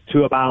 6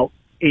 to about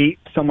 8,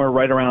 somewhere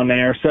right around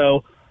there.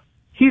 So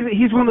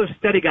he's one of those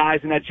steady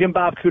guys in that Jim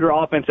Bob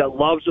Cooter offense that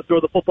loves to throw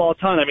the football a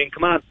ton. I mean,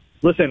 come on,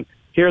 listen,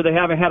 here they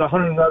haven't had a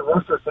 100-yard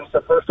rusher since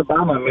the first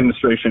Obama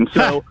administration.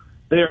 So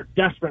they're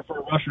desperate for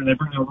a rusher. They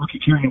bring out rookie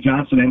Kerryon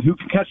Johnson in, who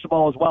can catch the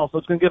ball as well. So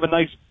it's going to give a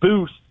nice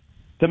boost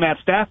to Matt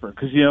Stafford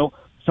because,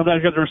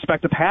 sometimes you have to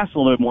respect the pass a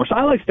little bit more. So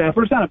I like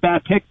Stafford. It's not a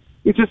bad pick.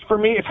 It's just, for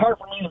me, it's hard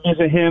for me to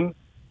visit him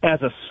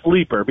as a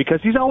sleeper because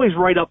he's always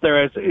right up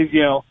there as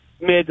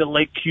mid to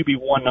late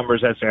QB1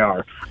 numbers as they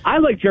are. I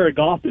like Jared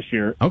Goff this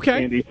year.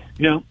 Okay. Andy.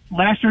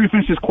 Last year he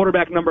finished as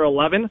quarterback number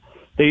 11.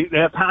 They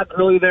have Todd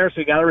Gurley there, so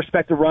you got to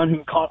respect the run,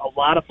 who caught a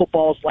lot of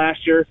footballs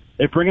last year.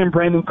 They bring in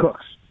Brandon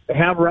Cooks. They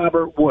have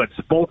Robert Woods,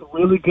 both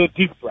really good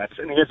deep threats,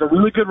 and he has a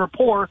really good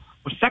rapport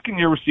with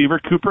second-year receiver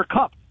Cooper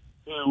Kupp,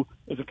 who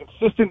is a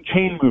consistent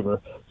chain mover.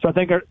 So I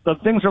think the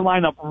things are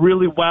lined up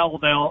really well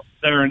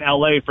there in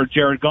L.A. for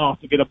Jared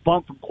Goff to get a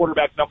bump from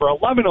quarterback number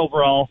 11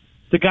 overall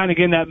to kind of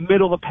get in that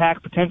middle of the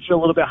pack, potentially a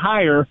little bit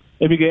higher,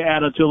 if you get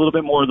added to a little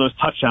bit more of those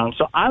touchdowns.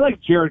 So I like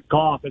Jared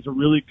Goff as a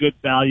really good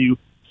value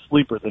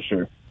sleeper this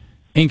year.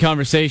 In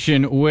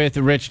conversation with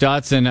Rich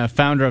Dotson,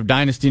 founder of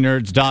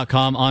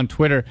DynastyNerds.com, on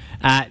Twitter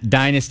at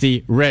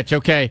DynastyRich.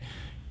 Okay,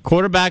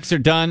 quarterbacks are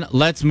done.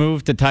 Let's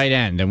move to tight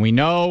end. And we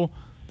know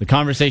The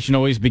conversation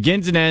always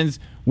begins and ends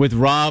with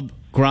Rob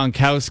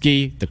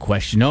Gronkowski. The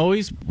question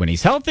always, when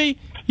he's healthy,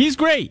 he's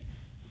great,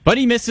 but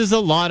he misses a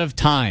lot of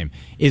time.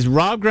 Is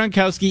Rob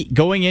Gronkowski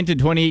going into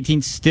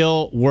 2018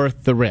 still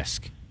worth the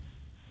risk?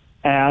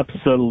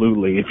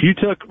 Absolutely. If you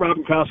took Rob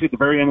Gronkowski at the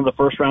very end of the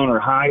first round or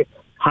high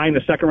in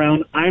the second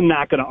round, I'm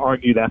not going to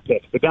argue that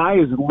pick. The guy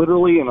is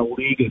literally in a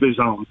league of his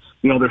own.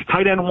 There's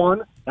tight end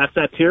one. That's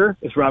that tier.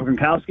 It's Rob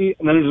Gronkowski.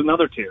 And then there's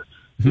another tier.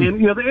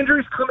 And, the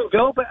injuries come and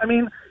go. But,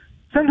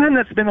 sometimes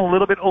that's been a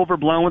little bit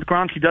overblown with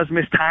Gronk. He does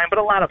miss time, but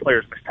a lot of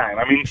players miss time.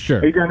 Sure.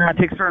 Are you going to not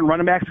take certain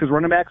running backs because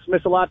running backs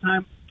miss a lot of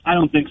time? I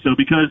don't think so,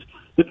 because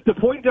the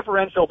point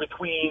differential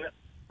between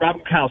Rob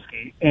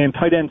Gronkowski and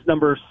tight ends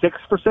number 6,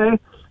 per se,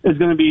 is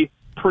going to be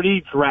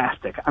pretty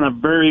drastic on a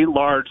very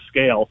large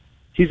scale.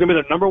 He's going to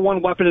be the number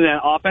one weapon in that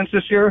offense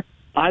this year.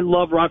 I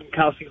love Rob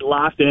Gronkowski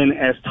locked in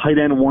as tight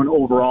end 1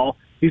 overall.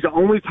 He's the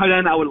only tight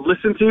end I would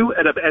listen to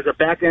as a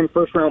back-end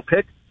first-round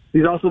pick.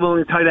 He's also the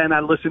only tight end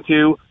I'd listen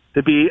to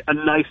be a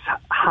nice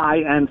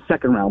high-end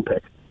second-round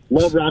pick.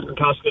 Love Rob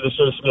Gronkowski this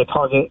year to be a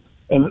target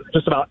in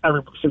just about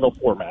every single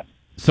format.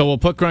 So we'll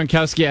put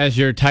Gronkowski as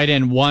your tight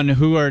end 1.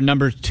 Who are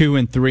number 2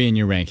 and 3 in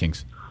your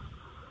rankings?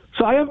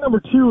 So I have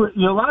number 2. A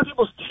lot of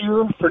people's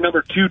tier for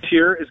number 2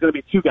 tier is going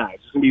to be 2 guys.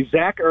 It's going to be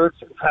Zach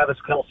Ertz and Travis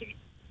Kelce.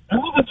 I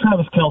look at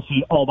Travis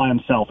Kelce all by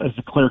himself as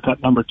the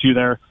clear-cut number 2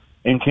 there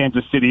in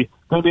Kansas City.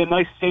 Going to be a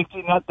nice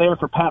safety net there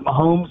for Pat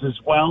Mahomes as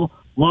well.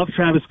 Love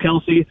Travis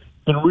Kelce.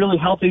 Been really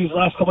healthy these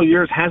last couple of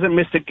years. Hasn't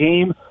missed a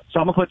game. So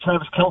I'm going to put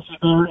Travis Kelce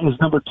there as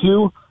number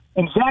 2.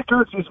 And Zach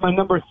Ertz is my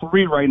number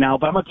 3 right now.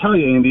 But I'm going to tell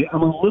you, Andy,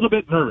 I'm a little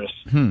bit nervous.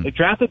 They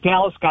drafted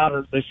Dallas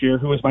Goedert this year,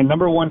 who is my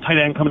number 1 tight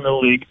end coming to the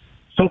league.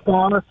 So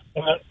far,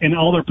 in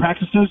all their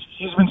practices,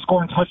 he's been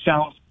scoring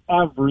touchdowns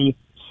every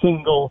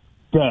single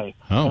day.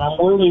 Oh. And I'm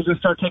worried he's going to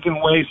start taking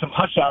away some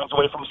touchdowns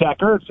away from Zach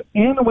Ertz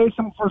and away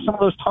for some of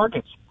those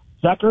targets.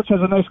 Zach Ertz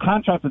has a nice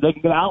contract that they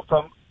can get out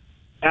from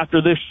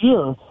after this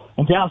year,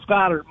 and Dallas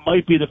Goedert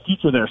might be the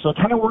future there. So it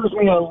kind of worries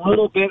me a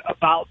little bit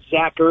about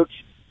Zach Ertz.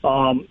 So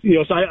I'm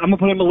going to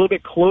put him a little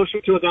bit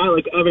closer to a guy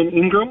like Evan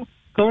Ingram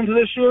going to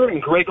this year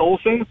and Greg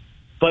Olsen.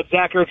 But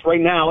Zach Ertz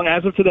right now,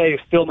 as of today, is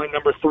still my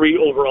number 3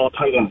 overall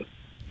tight end.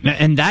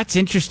 And that's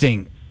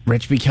interesting,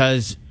 Rich,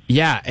 because,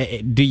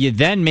 do you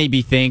then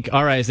maybe think,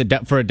 all right,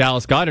 for a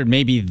Dallas Goedert,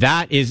 maybe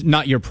that is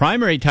not your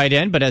primary tight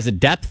end, but as a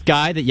depth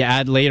guy that you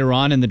add later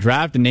on in the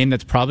draft, a name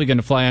that's probably going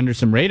to fly under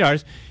some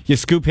radars, you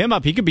scoop him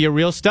up. He could be a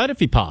real stud if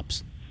he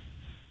pops.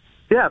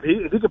 Yeah,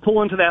 if he could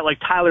pull into that like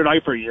Tyler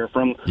Eifert year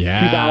from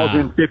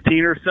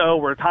 2015 or so,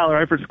 where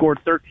Tyler Eifert scored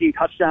 13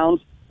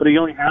 touchdowns, but he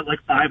only had like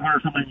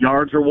 500-something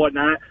yards or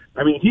whatnot.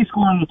 If he's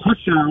scoring a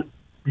touchdown,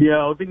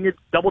 if he can get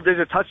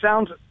double-digit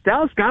touchdowns,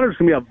 Dallas Goedert's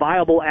going to be a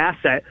viable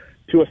asset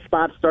to a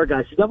spot start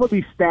guy. He'll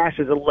definitely be stashed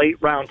as a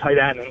late-round tight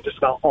end in just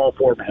about all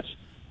formats.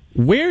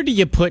 Where do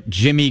you put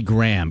Jimmy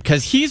Graham?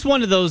 Because he's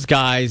one of those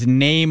guys,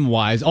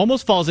 name-wise,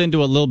 almost falls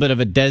into a little bit of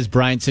a Des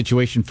Bryant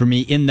situation for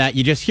me in that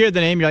you just hear the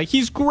name, you're like,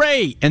 he's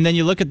great. And then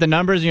you look at the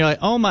numbers and you're like,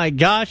 oh my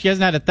gosh, he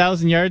hasn't had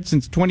 1,000 yards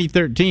since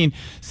 2013.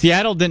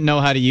 Seattle didn't know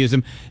how to use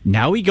him.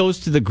 Now he goes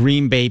to the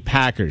Green Bay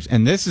Packers.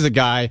 And this is a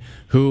guy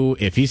who,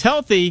 if he's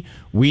healthy,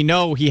 we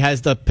know he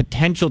has the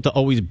potential to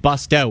always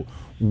bust out.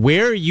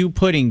 Where are you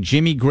putting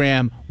Jimmy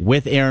Graham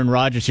with Aaron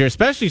Rodgers here,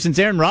 especially since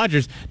Aaron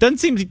Rodgers doesn't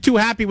seem too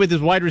happy with his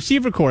wide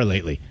receiver core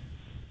lately?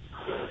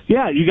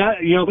 Yeah, if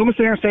I'm going to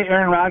sit here and say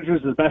Aaron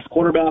Rodgers is the best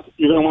quarterback,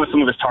 you're going to want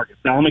some of his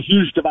targets. Now, I'm a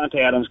huge Devontae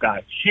Adams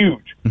guy,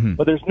 huge. Mm-hmm.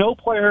 But there's no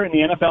player in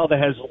the NFL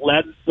that has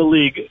led the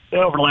league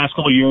over the last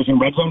couple of years in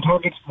red zone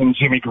targets than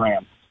Jimmy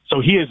Graham.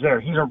 So he is there.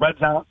 He's a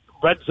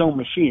red zone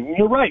machine. And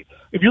you're right.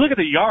 If you look at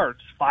the yards,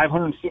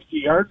 560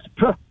 yards,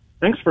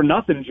 thanks for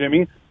nothing,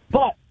 Jimmy.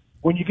 But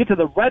when you get to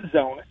the red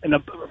zone, and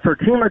for a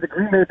team like the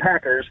Green Bay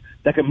Packers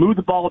that can move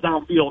the ball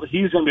downfield,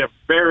 he's going to be a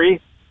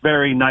very,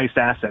 very nice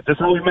asset. That's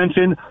how we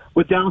mentioned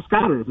with Dallas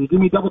Goedert. If you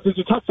give me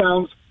double-digit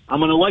touchdowns,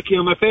 I'm going to like you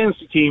on my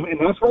fantasy team, and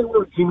that's right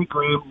where Jimmy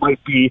Graham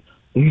might be.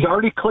 He's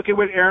already clicking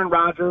with Aaron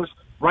Rodgers.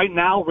 Right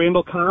now,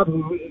 Randall Cobb,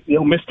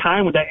 who missed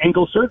time with that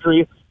ankle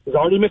surgery, is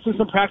already missing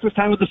some practice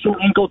time with the short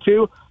ankle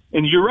too.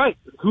 And you're right.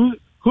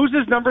 Who's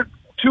his number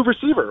 2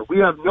 receiver? We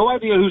have no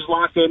idea who's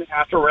locked in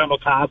after Randall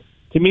Cobb.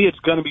 To me, it's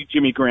going to be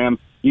Jimmy Graham.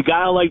 You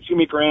got to like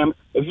Jimmy Graham.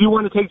 If you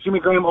want to take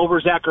Jimmy Graham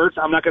over Zach Ertz,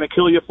 I'm not going to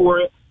kill you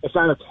for it. It's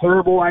not a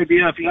terrible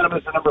idea. If you had him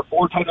as the number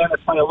 4 tight end,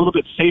 it's probably a little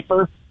bit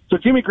safer. So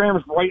Jimmy Graham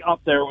is right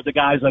up there with the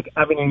guys like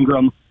Evan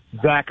Ingram,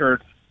 Zach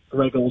Ertz,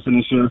 Greg Olsen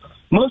this year.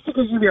 Mostly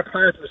because he's going to be a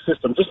product of the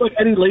system. Just like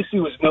Eddie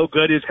Lacy was no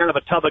good. He was kind of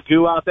a tub of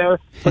goo out there.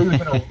 But he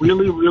was in a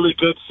really, really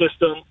good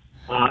system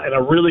and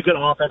a really good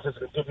offense that's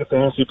going to give you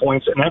fantasy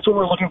points. And that's what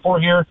we're looking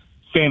for here,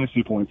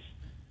 fantasy points.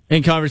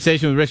 In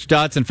conversation with Rich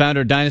Dotson,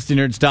 founder of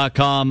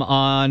DynastyNerds.com,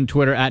 on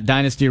Twitter at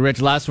DynastyRich.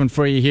 Last one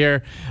for you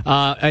here.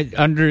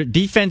 Under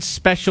defense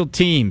special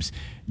teams,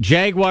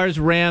 Jaguars,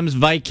 Rams,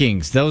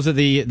 Vikings. Those are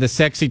the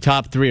sexy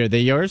top 3. Are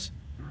they yours?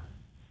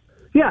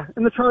 Yeah,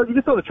 and you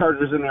can throw the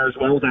Chargers in there as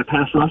well with that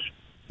pass rush.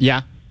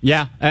 Yeah.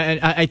 And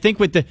I think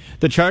with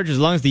the Chargers, as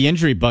long as the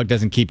injury bug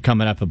doesn't keep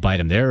coming up and bite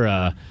them,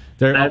 they're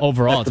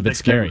Overall, it's a bit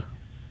scary.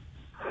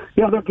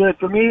 Yeah, they're good.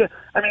 For me,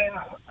 I mean,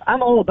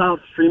 I'm all about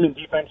streaming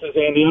defenses,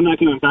 Andy. I'm not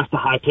going to invest a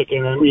high pick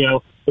in them.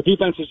 The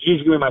defense is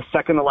usually my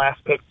second to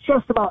last pick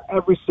just about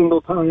every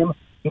single time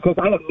because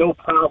I have no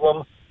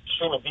problem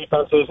streaming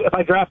defenses. If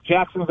I draft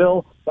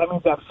Jacksonville, that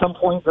means at some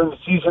point during the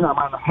season I'm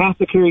going to have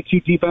to carry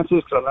two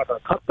defenses because I'm not going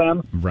to cut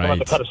them. Right. I'm going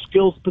to cut a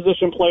skills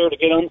position player to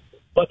get them.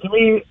 But to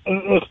me,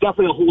 it's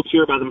definitely a whole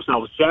tier by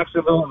themselves.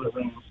 Jacksonville and the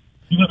Rams.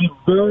 You're going to be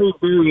very,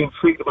 very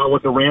intrigued about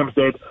what the Rams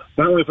did,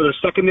 not only for their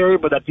secondary,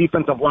 but that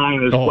defensive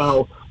line as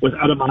well with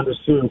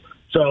Adamontis too.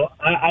 So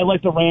I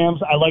like the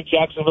Rams. I like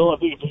Jacksonville.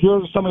 If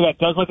you're somebody that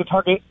does like to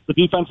target the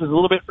defenses a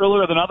little bit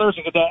earlier than others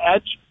and get that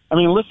edge, I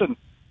mean, listen,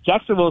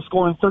 Jacksonville was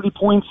scoring 30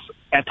 points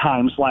at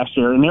times last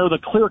year, and they were the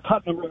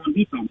clear-cut number one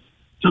defense.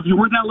 So if you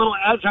want that little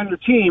edge on your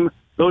team,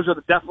 those are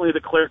definitely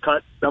the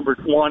clear-cut number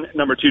one,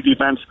 number two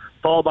defense,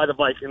 followed by the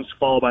Vikings,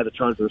 followed by the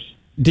Chargers.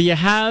 Do you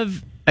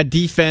have a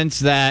defense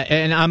that,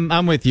 and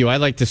I'm with you, I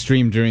like to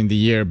stream during the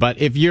year, but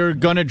if you're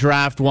going to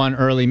draft one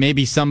early,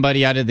 maybe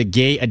somebody out of the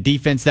gate, a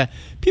defense that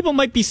people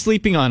might be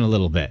sleeping on a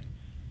little bit?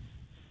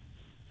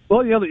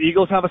 Well, the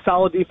Eagles have a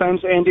solid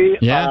defense, Andy.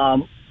 Yeah.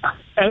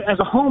 As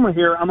a homer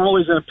here, I'm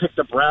always going to pick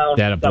the Browns.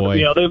 They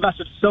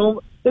invested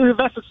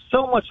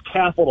so much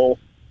capital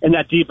in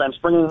that defense,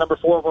 bringing the number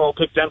 4 overall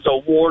pick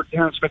Denzel Ward.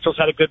 Terrence Mitchell's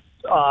had a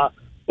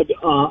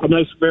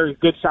nice, very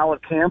good,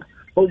 solid camp.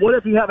 But what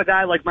if you have a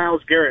guy like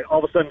Myles Garrett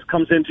all of a sudden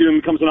comes into him,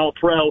 becomes an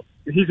all-pro,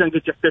 and he's going to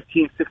get you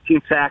 15,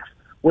 16 sacks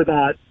with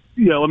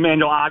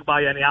Emmanuel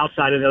Ogbah on the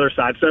outside and the other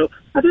side. So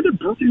I think the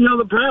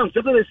Browns,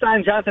 if they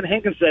sign Jonathan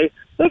Hankins, they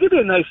could be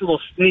a nice little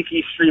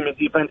sneaky streaming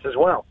defense as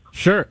well.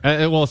 Sure.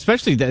 Well,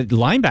 especially the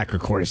linebacker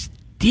core is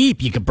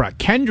deep. You got brought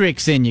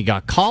Kendricks in, you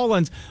got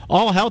Collins,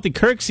 all healthy,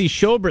 Kirksey,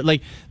 Schobert.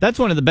 Like, that's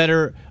one of the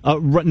better,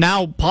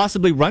 now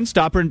possibly run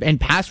stopper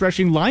and pass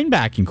rushing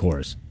linebacking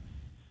cores.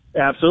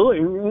 Absolutely.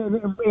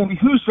 And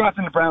who's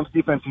drafting the Browns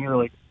defense in your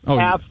league?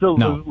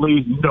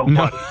 Absolutely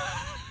nobody.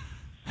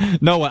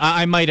 No,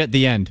 I might at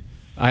the end.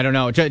 I don't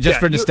know,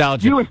 just for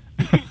nostalgia. You and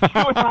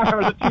I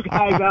are the two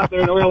guys out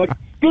there, and we're like,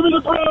 give me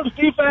the Browns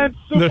defense,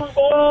 Super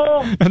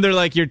Bowl! And they're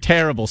like, you're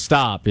terrible,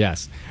 stop,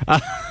 yes.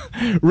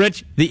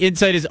 Rich, the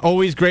insight is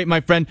always great, my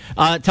friend.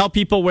 Tell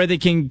people where they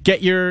can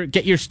get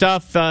your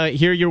stuff,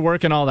 hear your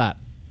work, and all that.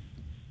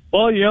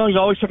 Well, you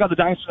always check out the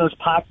Dynasty Nerds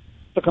podcast.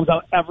 It comes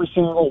out every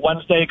single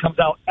Wednesday. It comes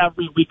out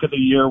every week of the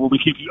year where we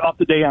keep you up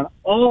to date on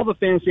all the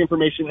fantasy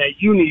information that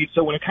you need.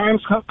 So when it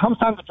comes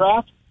time to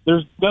draft,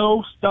 there's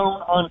no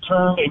stone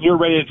unturned, and you're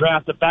ready to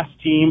draft the best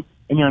team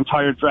in your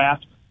entire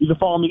draft. You can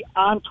follow me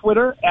on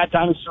Twitter at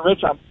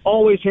DynastyRich. I'm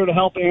always here to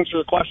help answer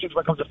your questions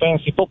when it comes to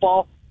fantasy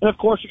football. And, of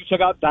course, you can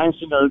check out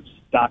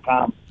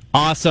DynastyNerds.com.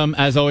 Awesome,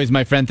 as always,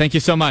 my friend. Thank you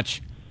so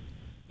much.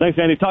 Thanks,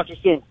 Andy. Talk to you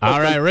soon. All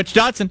right, Rich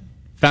Dotson,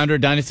 founder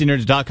of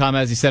DynastyNerds.com,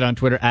 as he said on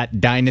Twitter, at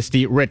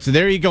DynastyRich. So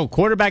there you go.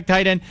 Quarterback,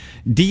 tight end,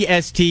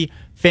 DST,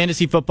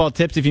 fantasy football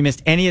tips. If you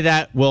missed any of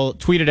that, we'll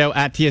tweet it out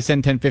at TSN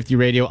 1050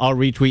 Radio. I'll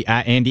retweet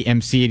at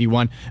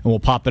AndyMC81, and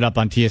we'll pop it up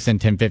on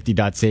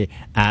TSN1050.ca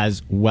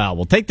as well.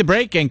 We'll take the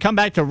break and come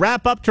back to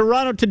wrap up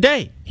Toronto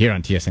Today here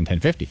on TSN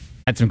 1050.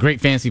 Had some great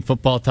fantasy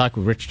football talk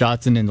with Rich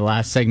Dotson in the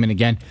last segment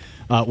again.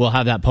 We'll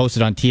have that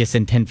posted on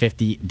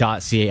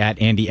TSN1050.ca at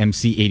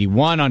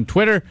AndyMC81 on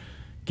Twitter.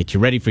 Get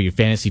you ready for your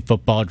fantasy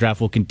football draft.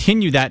 We'll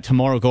continue that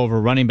tomorrow, go over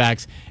running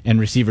backs and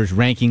receivers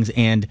rankings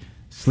and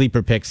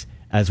sleeper picks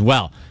as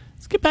well.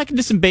 Let's get back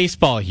into some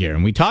baseball here.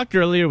 And we talked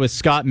earlier with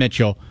Scott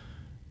Mitchell.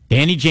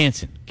 Danny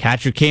Jansen,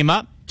 catcher, came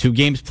up, 2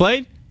 games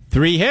played,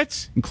 3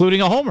 hits,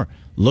 including a homer.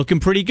 Looking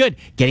pretty good.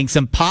 Getting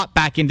some pop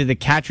back into the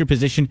catcher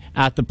position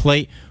at the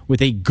plate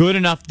with a good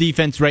enough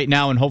defense right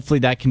now, and hopefully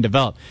that can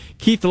develop.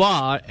 Keith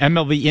Law,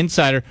 MLB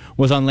Insider,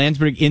 was on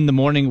Landsberg in the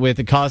morning with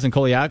Kaz and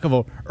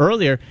Koliakovo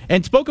earlier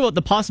and spoke about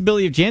the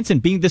possibility of Jansen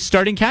being the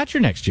starting catcher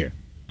next year.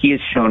 He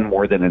has shown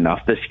more than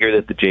enough this year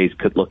that the Jays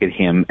could look at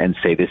him and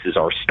say this is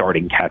our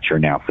starting catcher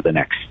now for the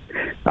next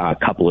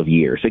couple of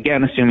years.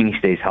 Again, assuming he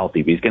stays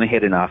healthy, but he's going to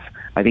hit enough.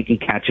 I think he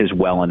catches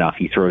well enough.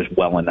 He throws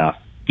well enough.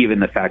 Given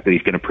the fact that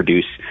he's going to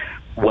produce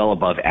well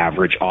above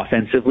average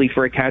offensively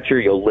for a catcher,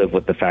 you'll live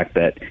with the fact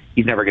that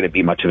he's never going to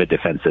be much of a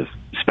defensive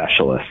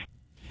specialist.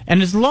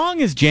 And as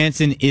long as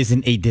Jansen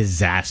isn't a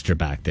disaster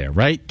back there,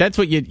 right? That's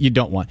what you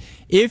don't want.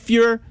 If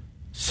you're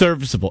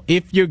serviceable,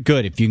 if you're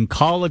good, if you can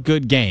call a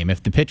good game,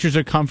 if the pitchers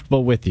are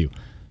comfortable with you,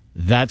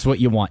 that's what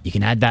you want. You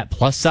can add that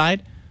plus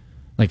side.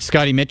 Like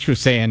Scotty Mitch was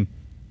saying,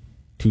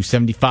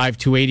 275,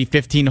 280,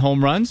 15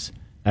 home runs.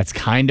 That's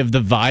kind of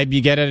the vibe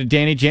you get out of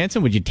Danny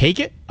Jansen. Would you take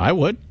it? I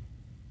would.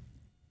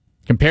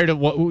 Compared to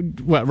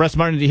what Russ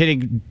Martin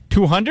hitting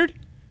 200?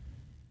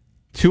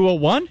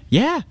 201?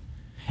 Yeah.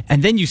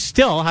 And then you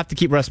still have to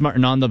keep Russ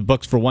Martin on the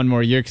books for one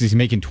more year because he's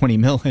making $20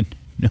 million.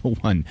 No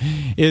one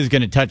is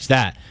going to touch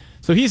that.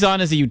 So he's on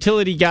as a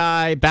utility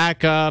guy,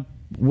 backup,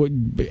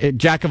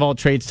 jack of all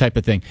trades type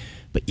of thing.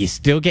 But you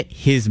still get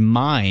his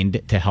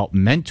mind to help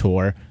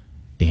mentor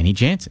Danny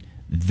Jansen.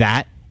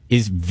 That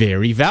is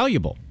very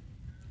valuable.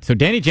 So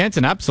Danny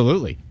Jansen,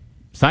 absolutely.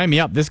 Sign me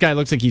up. This guy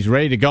looks like he's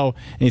ready to go,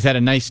 and he's had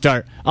a nice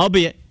start.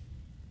 Albeit,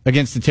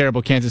 against the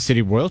terrible Kansas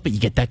City Royals, but you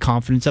get that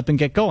confidence up and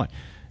get going.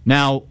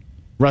 Now,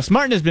 Russ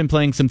Martin has been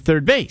playing some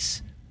third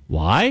base.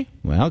 Why?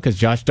 Well, because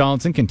Josh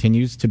Donaldson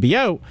continues to be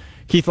out.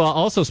 Keith Law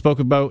also spoke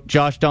about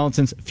Josh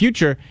Donaldson's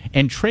future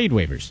and trade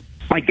waivers.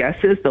 My guess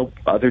is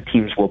other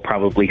teams will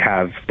probably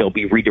they'll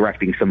be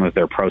redirecting some of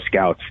their pro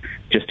scouts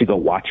just to go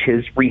watch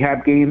his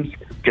rehab games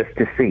just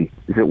to see,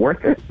 is it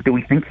worth it? Do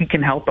we think he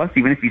can help us,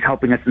 even if he's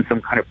helping us in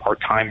some kind of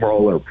part-time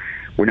role, or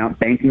we're not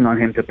banking on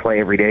him to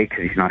play every day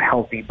because he's not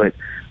healthy,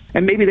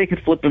 and maybe they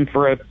could flip him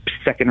for a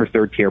second or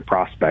third tier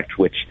prospect,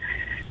 which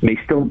may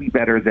still be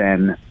better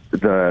than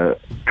the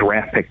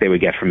draft pick they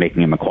would get from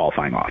making him a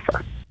qualifying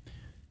offer.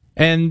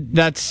 And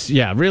that's,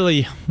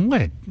 really,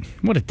 what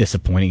a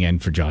disappointing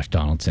end for Josh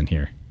Donaldson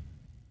here.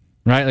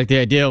 Right? Like, the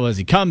idea was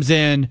he comes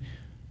in,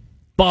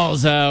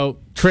 balls out,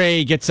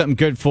 Trey gets something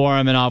good for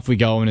him, and off we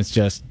go, and it's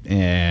just,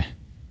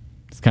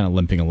 it's kind of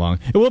limping along.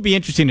 It will be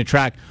interesting to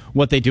track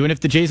what they do, and if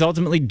the Jays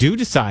ultimately do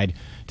decide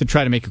to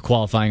try to make a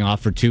qualifying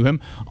offer to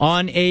him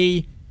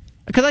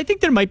because I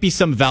think there might be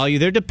some value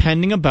there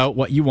depending about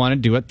what you want to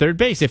do at third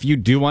base. If you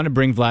do want to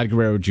bring Vlad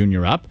Guerrero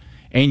Jr. up,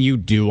 and you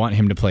do want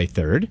him to play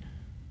third,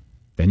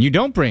 then you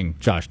don't bring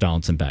Josh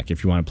Donaldson back.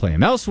 If you want to play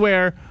him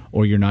elsewhere,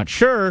 or you're not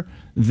sure,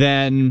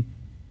 then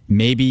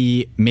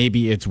maybe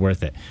it's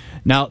worth it.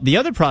 Now, the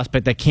other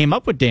prospect that came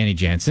up with Danny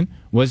Jansen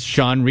was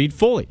Sean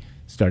Reed-Foley,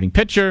 starting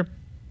pitcher.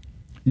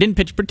 Didn't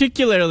pitch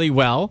particularly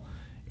well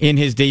in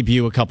his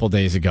debut a couple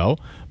days ago,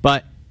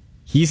 but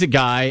he's a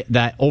guy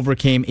that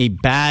overcame a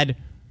bad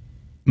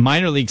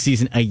minor league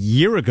season a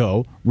year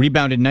ago,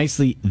 rebounded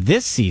nicely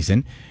this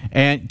season,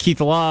 and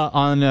Keith Law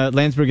on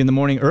Landsberg in the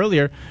Morning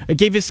earlier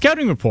gave his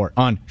scouting report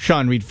on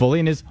Sean Reed-Foley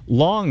and his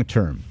long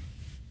term.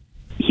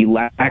 He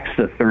lacks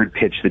the third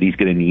pitch that he's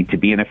going to need to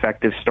be an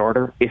effective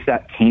starter. If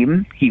that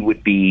came, he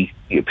would be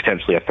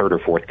potentially a third or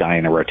fourth guy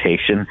in a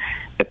rotation.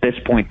 At this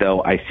point,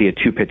 though, I see a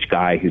two-pitch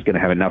guy who's going to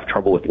have enough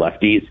trouble with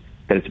lefties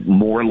that it's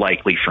more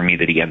likely for me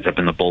that he ends up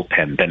in the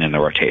bullpen than in the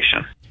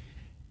rotation.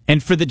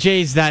 And for the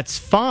Jays, that's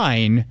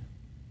fine.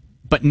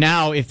 But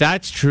now, if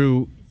that's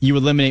true, you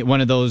eliminate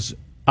one of those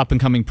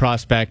up-and-coming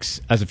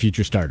prospects as a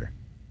future starter.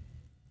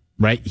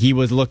 Right? He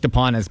was looked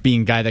upon as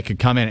being a guy that could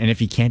come in, and if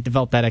he can't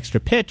develop that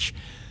extra pitch,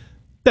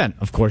 then,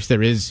 of course,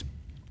 there is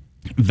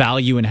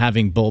value in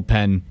having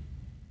bullpen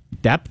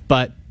depth,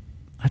 but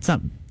that's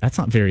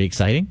not very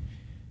exciting.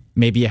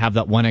 Maybe you have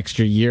that one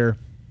extra year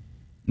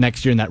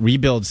next year in that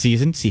rebuild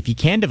season, see if he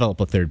can develop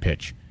a third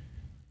pitch,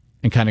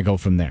 and kind of go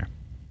from there.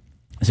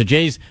 So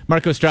Jays,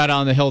 Marco Estrada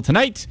on the hill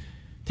tonight,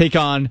 take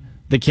on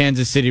the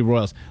Kansas City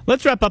Royals.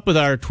 Let's wrap up with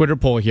our Twitter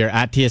poll here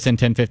at TSN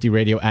 1050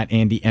 Radio at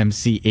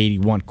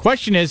AndyMC81.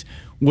 Question is,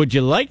 would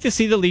you like to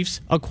see the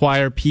Leafs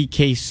acquire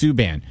PK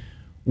Subban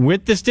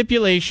with the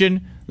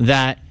stipulation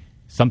that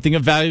something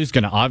of value is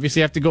going to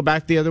obviously have to go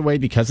back the other way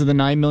because of the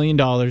 $9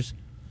 million?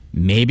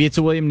 Maybe it's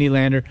a William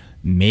Nylander.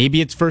 Maybe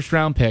it's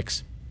first-round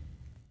picks.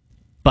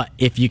 But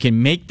if you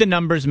can make the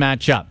numbers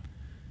match up,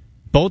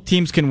 both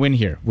teams can win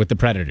here with the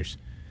Predators.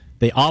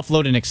 They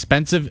offload an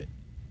expensive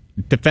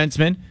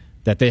defenseman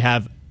that they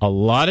have a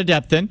lot of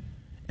depth in,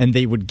 and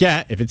they would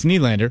get, if it's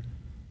Nylander,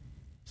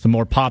 some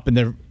more pop in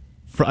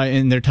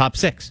their top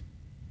six.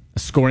 A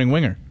scoring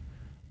winger.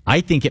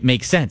 I think it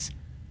makes sense.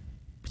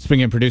 Let's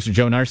bring in producer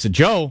Joe Narsa.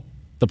 Joe,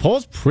 the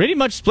poll's pretty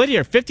much split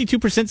here.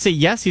 52% say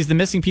yes, he's the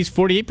missing piece.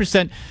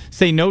 48%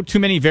 say no, too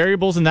many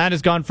variables, and that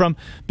has gone from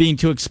being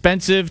too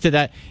expensive to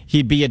that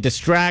he'd be a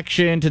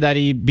distraction to that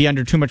he'd be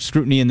under too much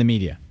scrutiny in the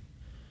media.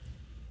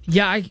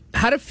 Yeah, I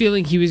had a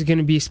feeling he was going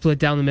to be split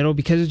down the middle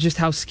because of just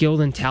how skilled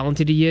and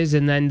talented he is,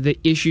 and then the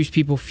issues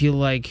people feel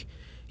like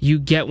you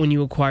get when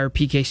you acquire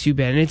PK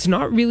Subban. And it's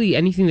not really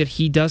anything that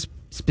he does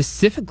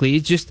specifically.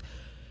 It's just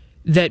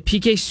that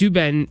PK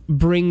Subban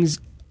brings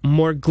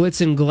more glitz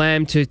and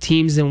glam to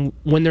teams than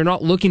when they're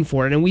not looking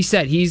for it. And we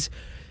said he's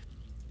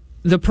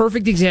the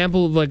perfect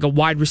example of like a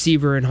wide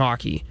receiver in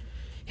hockey.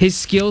 His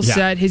skill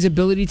set, his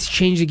ability to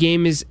change the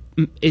game is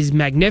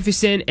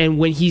magnificent, and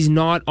when he's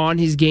not on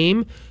his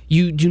game,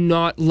 you do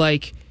not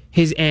like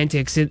his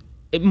antics. It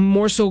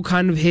more so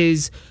kind of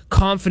his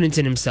confidence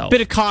in himself.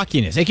 Bit of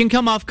cockiness. It can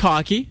come off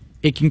cocky.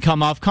 It can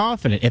come off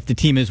confident. If the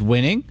team is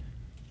winning,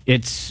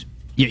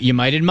 you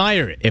might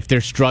admire it. If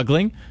they're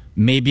struggling,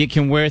 maybe it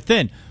can wear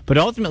thin. But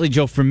ultimately,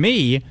 Joe, for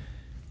me,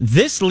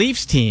 this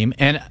Leafs team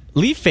and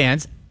Leaf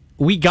fans,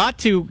 we got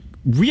to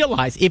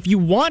realize if you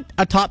want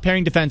a top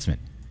pairing defenseman,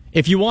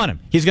 if you want him,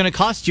 he's going to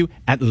cost you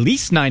at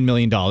least $9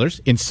 million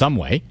in some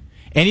way,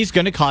 and he's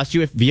going to cost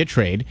you, if via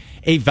trade,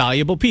 a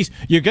valuable piece.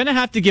 You're going to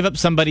have to give up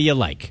somebody you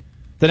like.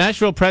 The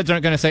Nashville Preds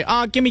aren't going to say,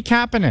 give me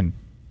Kapanen.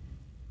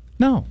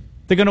 No.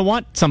 They're going to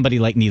want somebody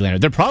like Nylander.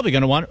 They're probably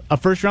going to want a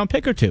first-round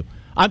pick or two.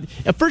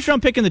 A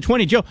first-round pick in the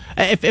 20, Joe,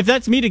 if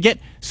that's me to get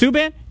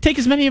Subban, take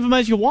as many of them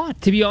as you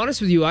want. To be honest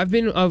with you, I've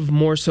been of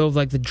more so of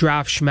like the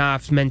draft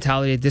schmaft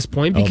mentality at this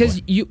point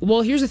because,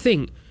 here's the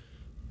thing.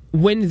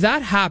 When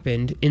that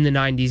happened in the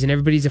 90s and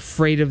everybody's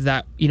afraid of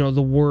that,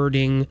 the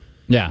wording,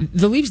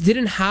 the Leafs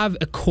didn't have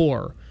a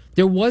core.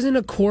 There wasn't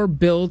a core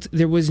built.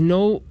 There was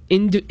no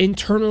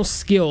internal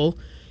skill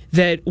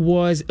that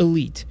was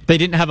elite. They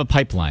didn't have a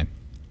pipeline.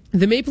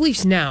 The Maple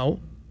Leafs now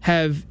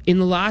have, in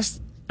the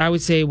last, I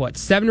would say,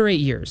 7 or 8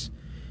 years,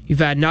 you've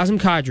had Nazem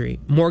Kadri,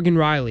 Morgan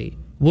Riley,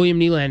 William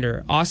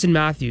Nylander, Austin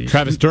Matthews.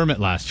 Travis Dermott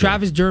last year.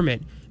 Travis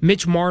Dermott,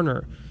 Mitch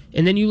Marner.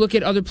 And then you look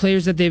at other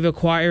players that they've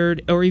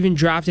acquired or even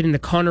drafted into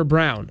Connor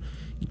Brown,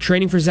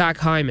 training for Zach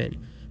Hyman,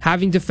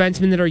 having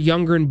defensemen that are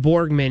younger in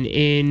Borgman,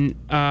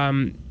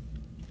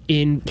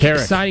 in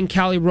Carrick. signing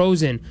Callie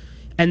Rosen,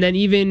 and then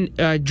even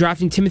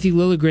drafting Timothy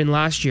Liljegren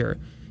last year,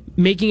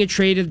 making a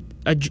trade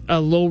a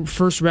low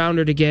first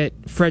rounder to get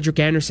Frederik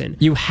Andersen.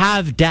 You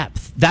have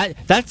depth.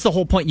 That's the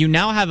whole point. You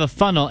now have a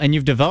funnel, and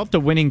you've developed a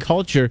winning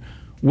culture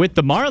with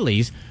the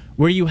Marlies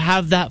where you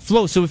have that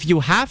flow. So if you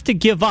have to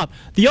give up,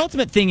 the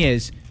ultimate thing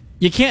is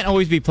you can't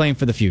always be playing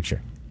for the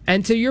future.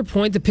 And to your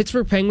point, the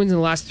Pittsburgh Penguins in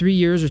the last 3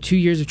 years or 2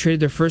 years have traded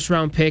their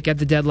first-round pick at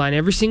the deadline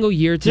every single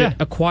year to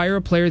acquire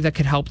a player that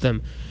could help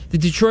them. The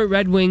Detroit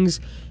Red Wings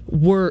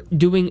were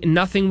doing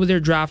nothing with their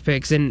draft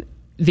picks, and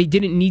they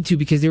didn't need to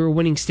because they were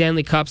winning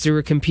Stanley Cups, they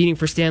were competing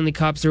for Stanley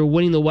Cups, they were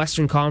winning the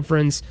Western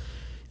Conference.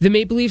 The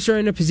Maple Leafs are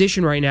in a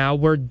position right now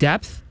where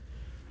depth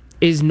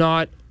is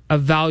not a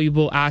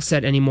valuable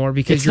asset anymore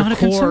because your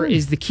core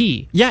is the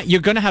key. Yeah,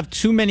 you're going to have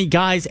too many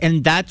guys,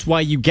 and that's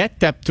why you get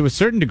depth to a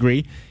certain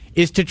degree,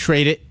 is to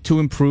trade it to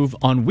improve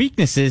on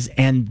weaknesses.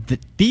 And the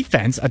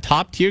defense, a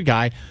top-tier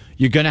guy,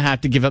 you're going to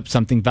have to give up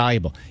something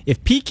valuable.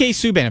 If PK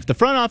Subban, if the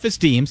front office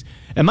deems,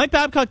 and Mike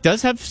Babcock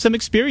does have some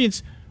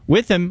experience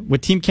with him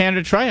with Team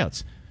Canada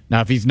tryouts.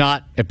 Now,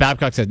 if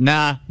Babcock says,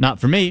 nah, not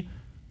for me,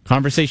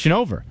 conversation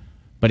over.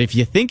 But if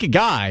you think a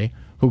guy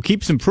who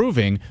keeps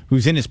improving,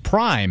 who's in his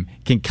prime,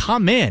 can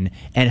come in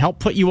and help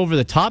put you over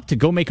the top to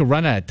go make a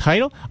run at a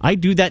title, I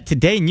do that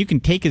today, and you can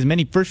take as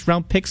many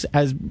first-round picks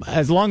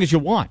as long as you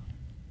want.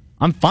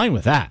 I'm fine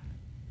with that.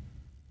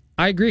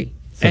 I agree.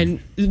 And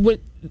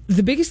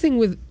the biggest thing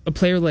with a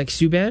player like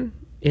Subban,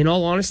 in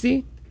all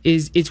honesty,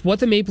 is it's what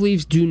the Maple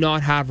Leafs do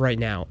not have right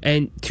now.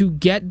 And to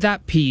get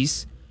that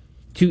piece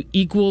to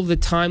equal the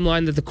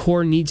timeline that the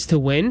core needs to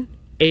win,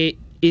 it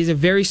is a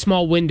very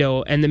small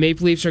window, and the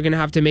Maple Leafs are going to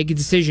have to make a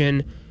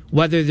decision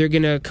whether they're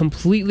going to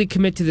completely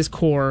commit to this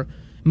core,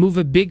 move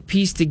a big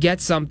piece to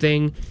get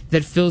something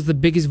that fills the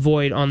biggest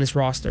void on this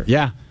roster.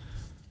 Yeah.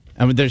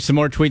 And there's some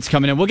more tweets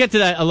coming in. We'll get to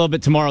that a little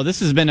bit tomorrow. This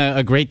has been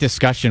a great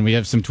discussion. We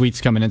have some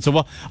tweets coming in.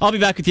 So I'll be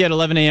back with you at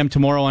 11 a.m.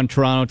 tomorrow on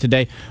Toronto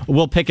Today.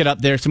 We'll pick it up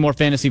there. Some more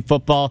fantasy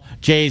football,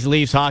 Jays,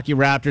 Leafs, hockey,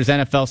 Raptors,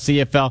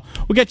 NFL, CFL.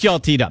 We'll get you all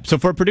teed up. So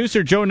for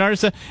producer Joe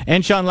Narsa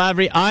and Sean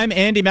Lavery, I'm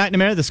Andy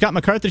McNamara. The Scott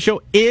MacArthur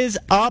Show is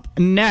up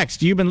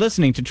next. You've been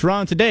listening to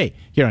Toronto Today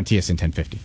here on TSN 1050.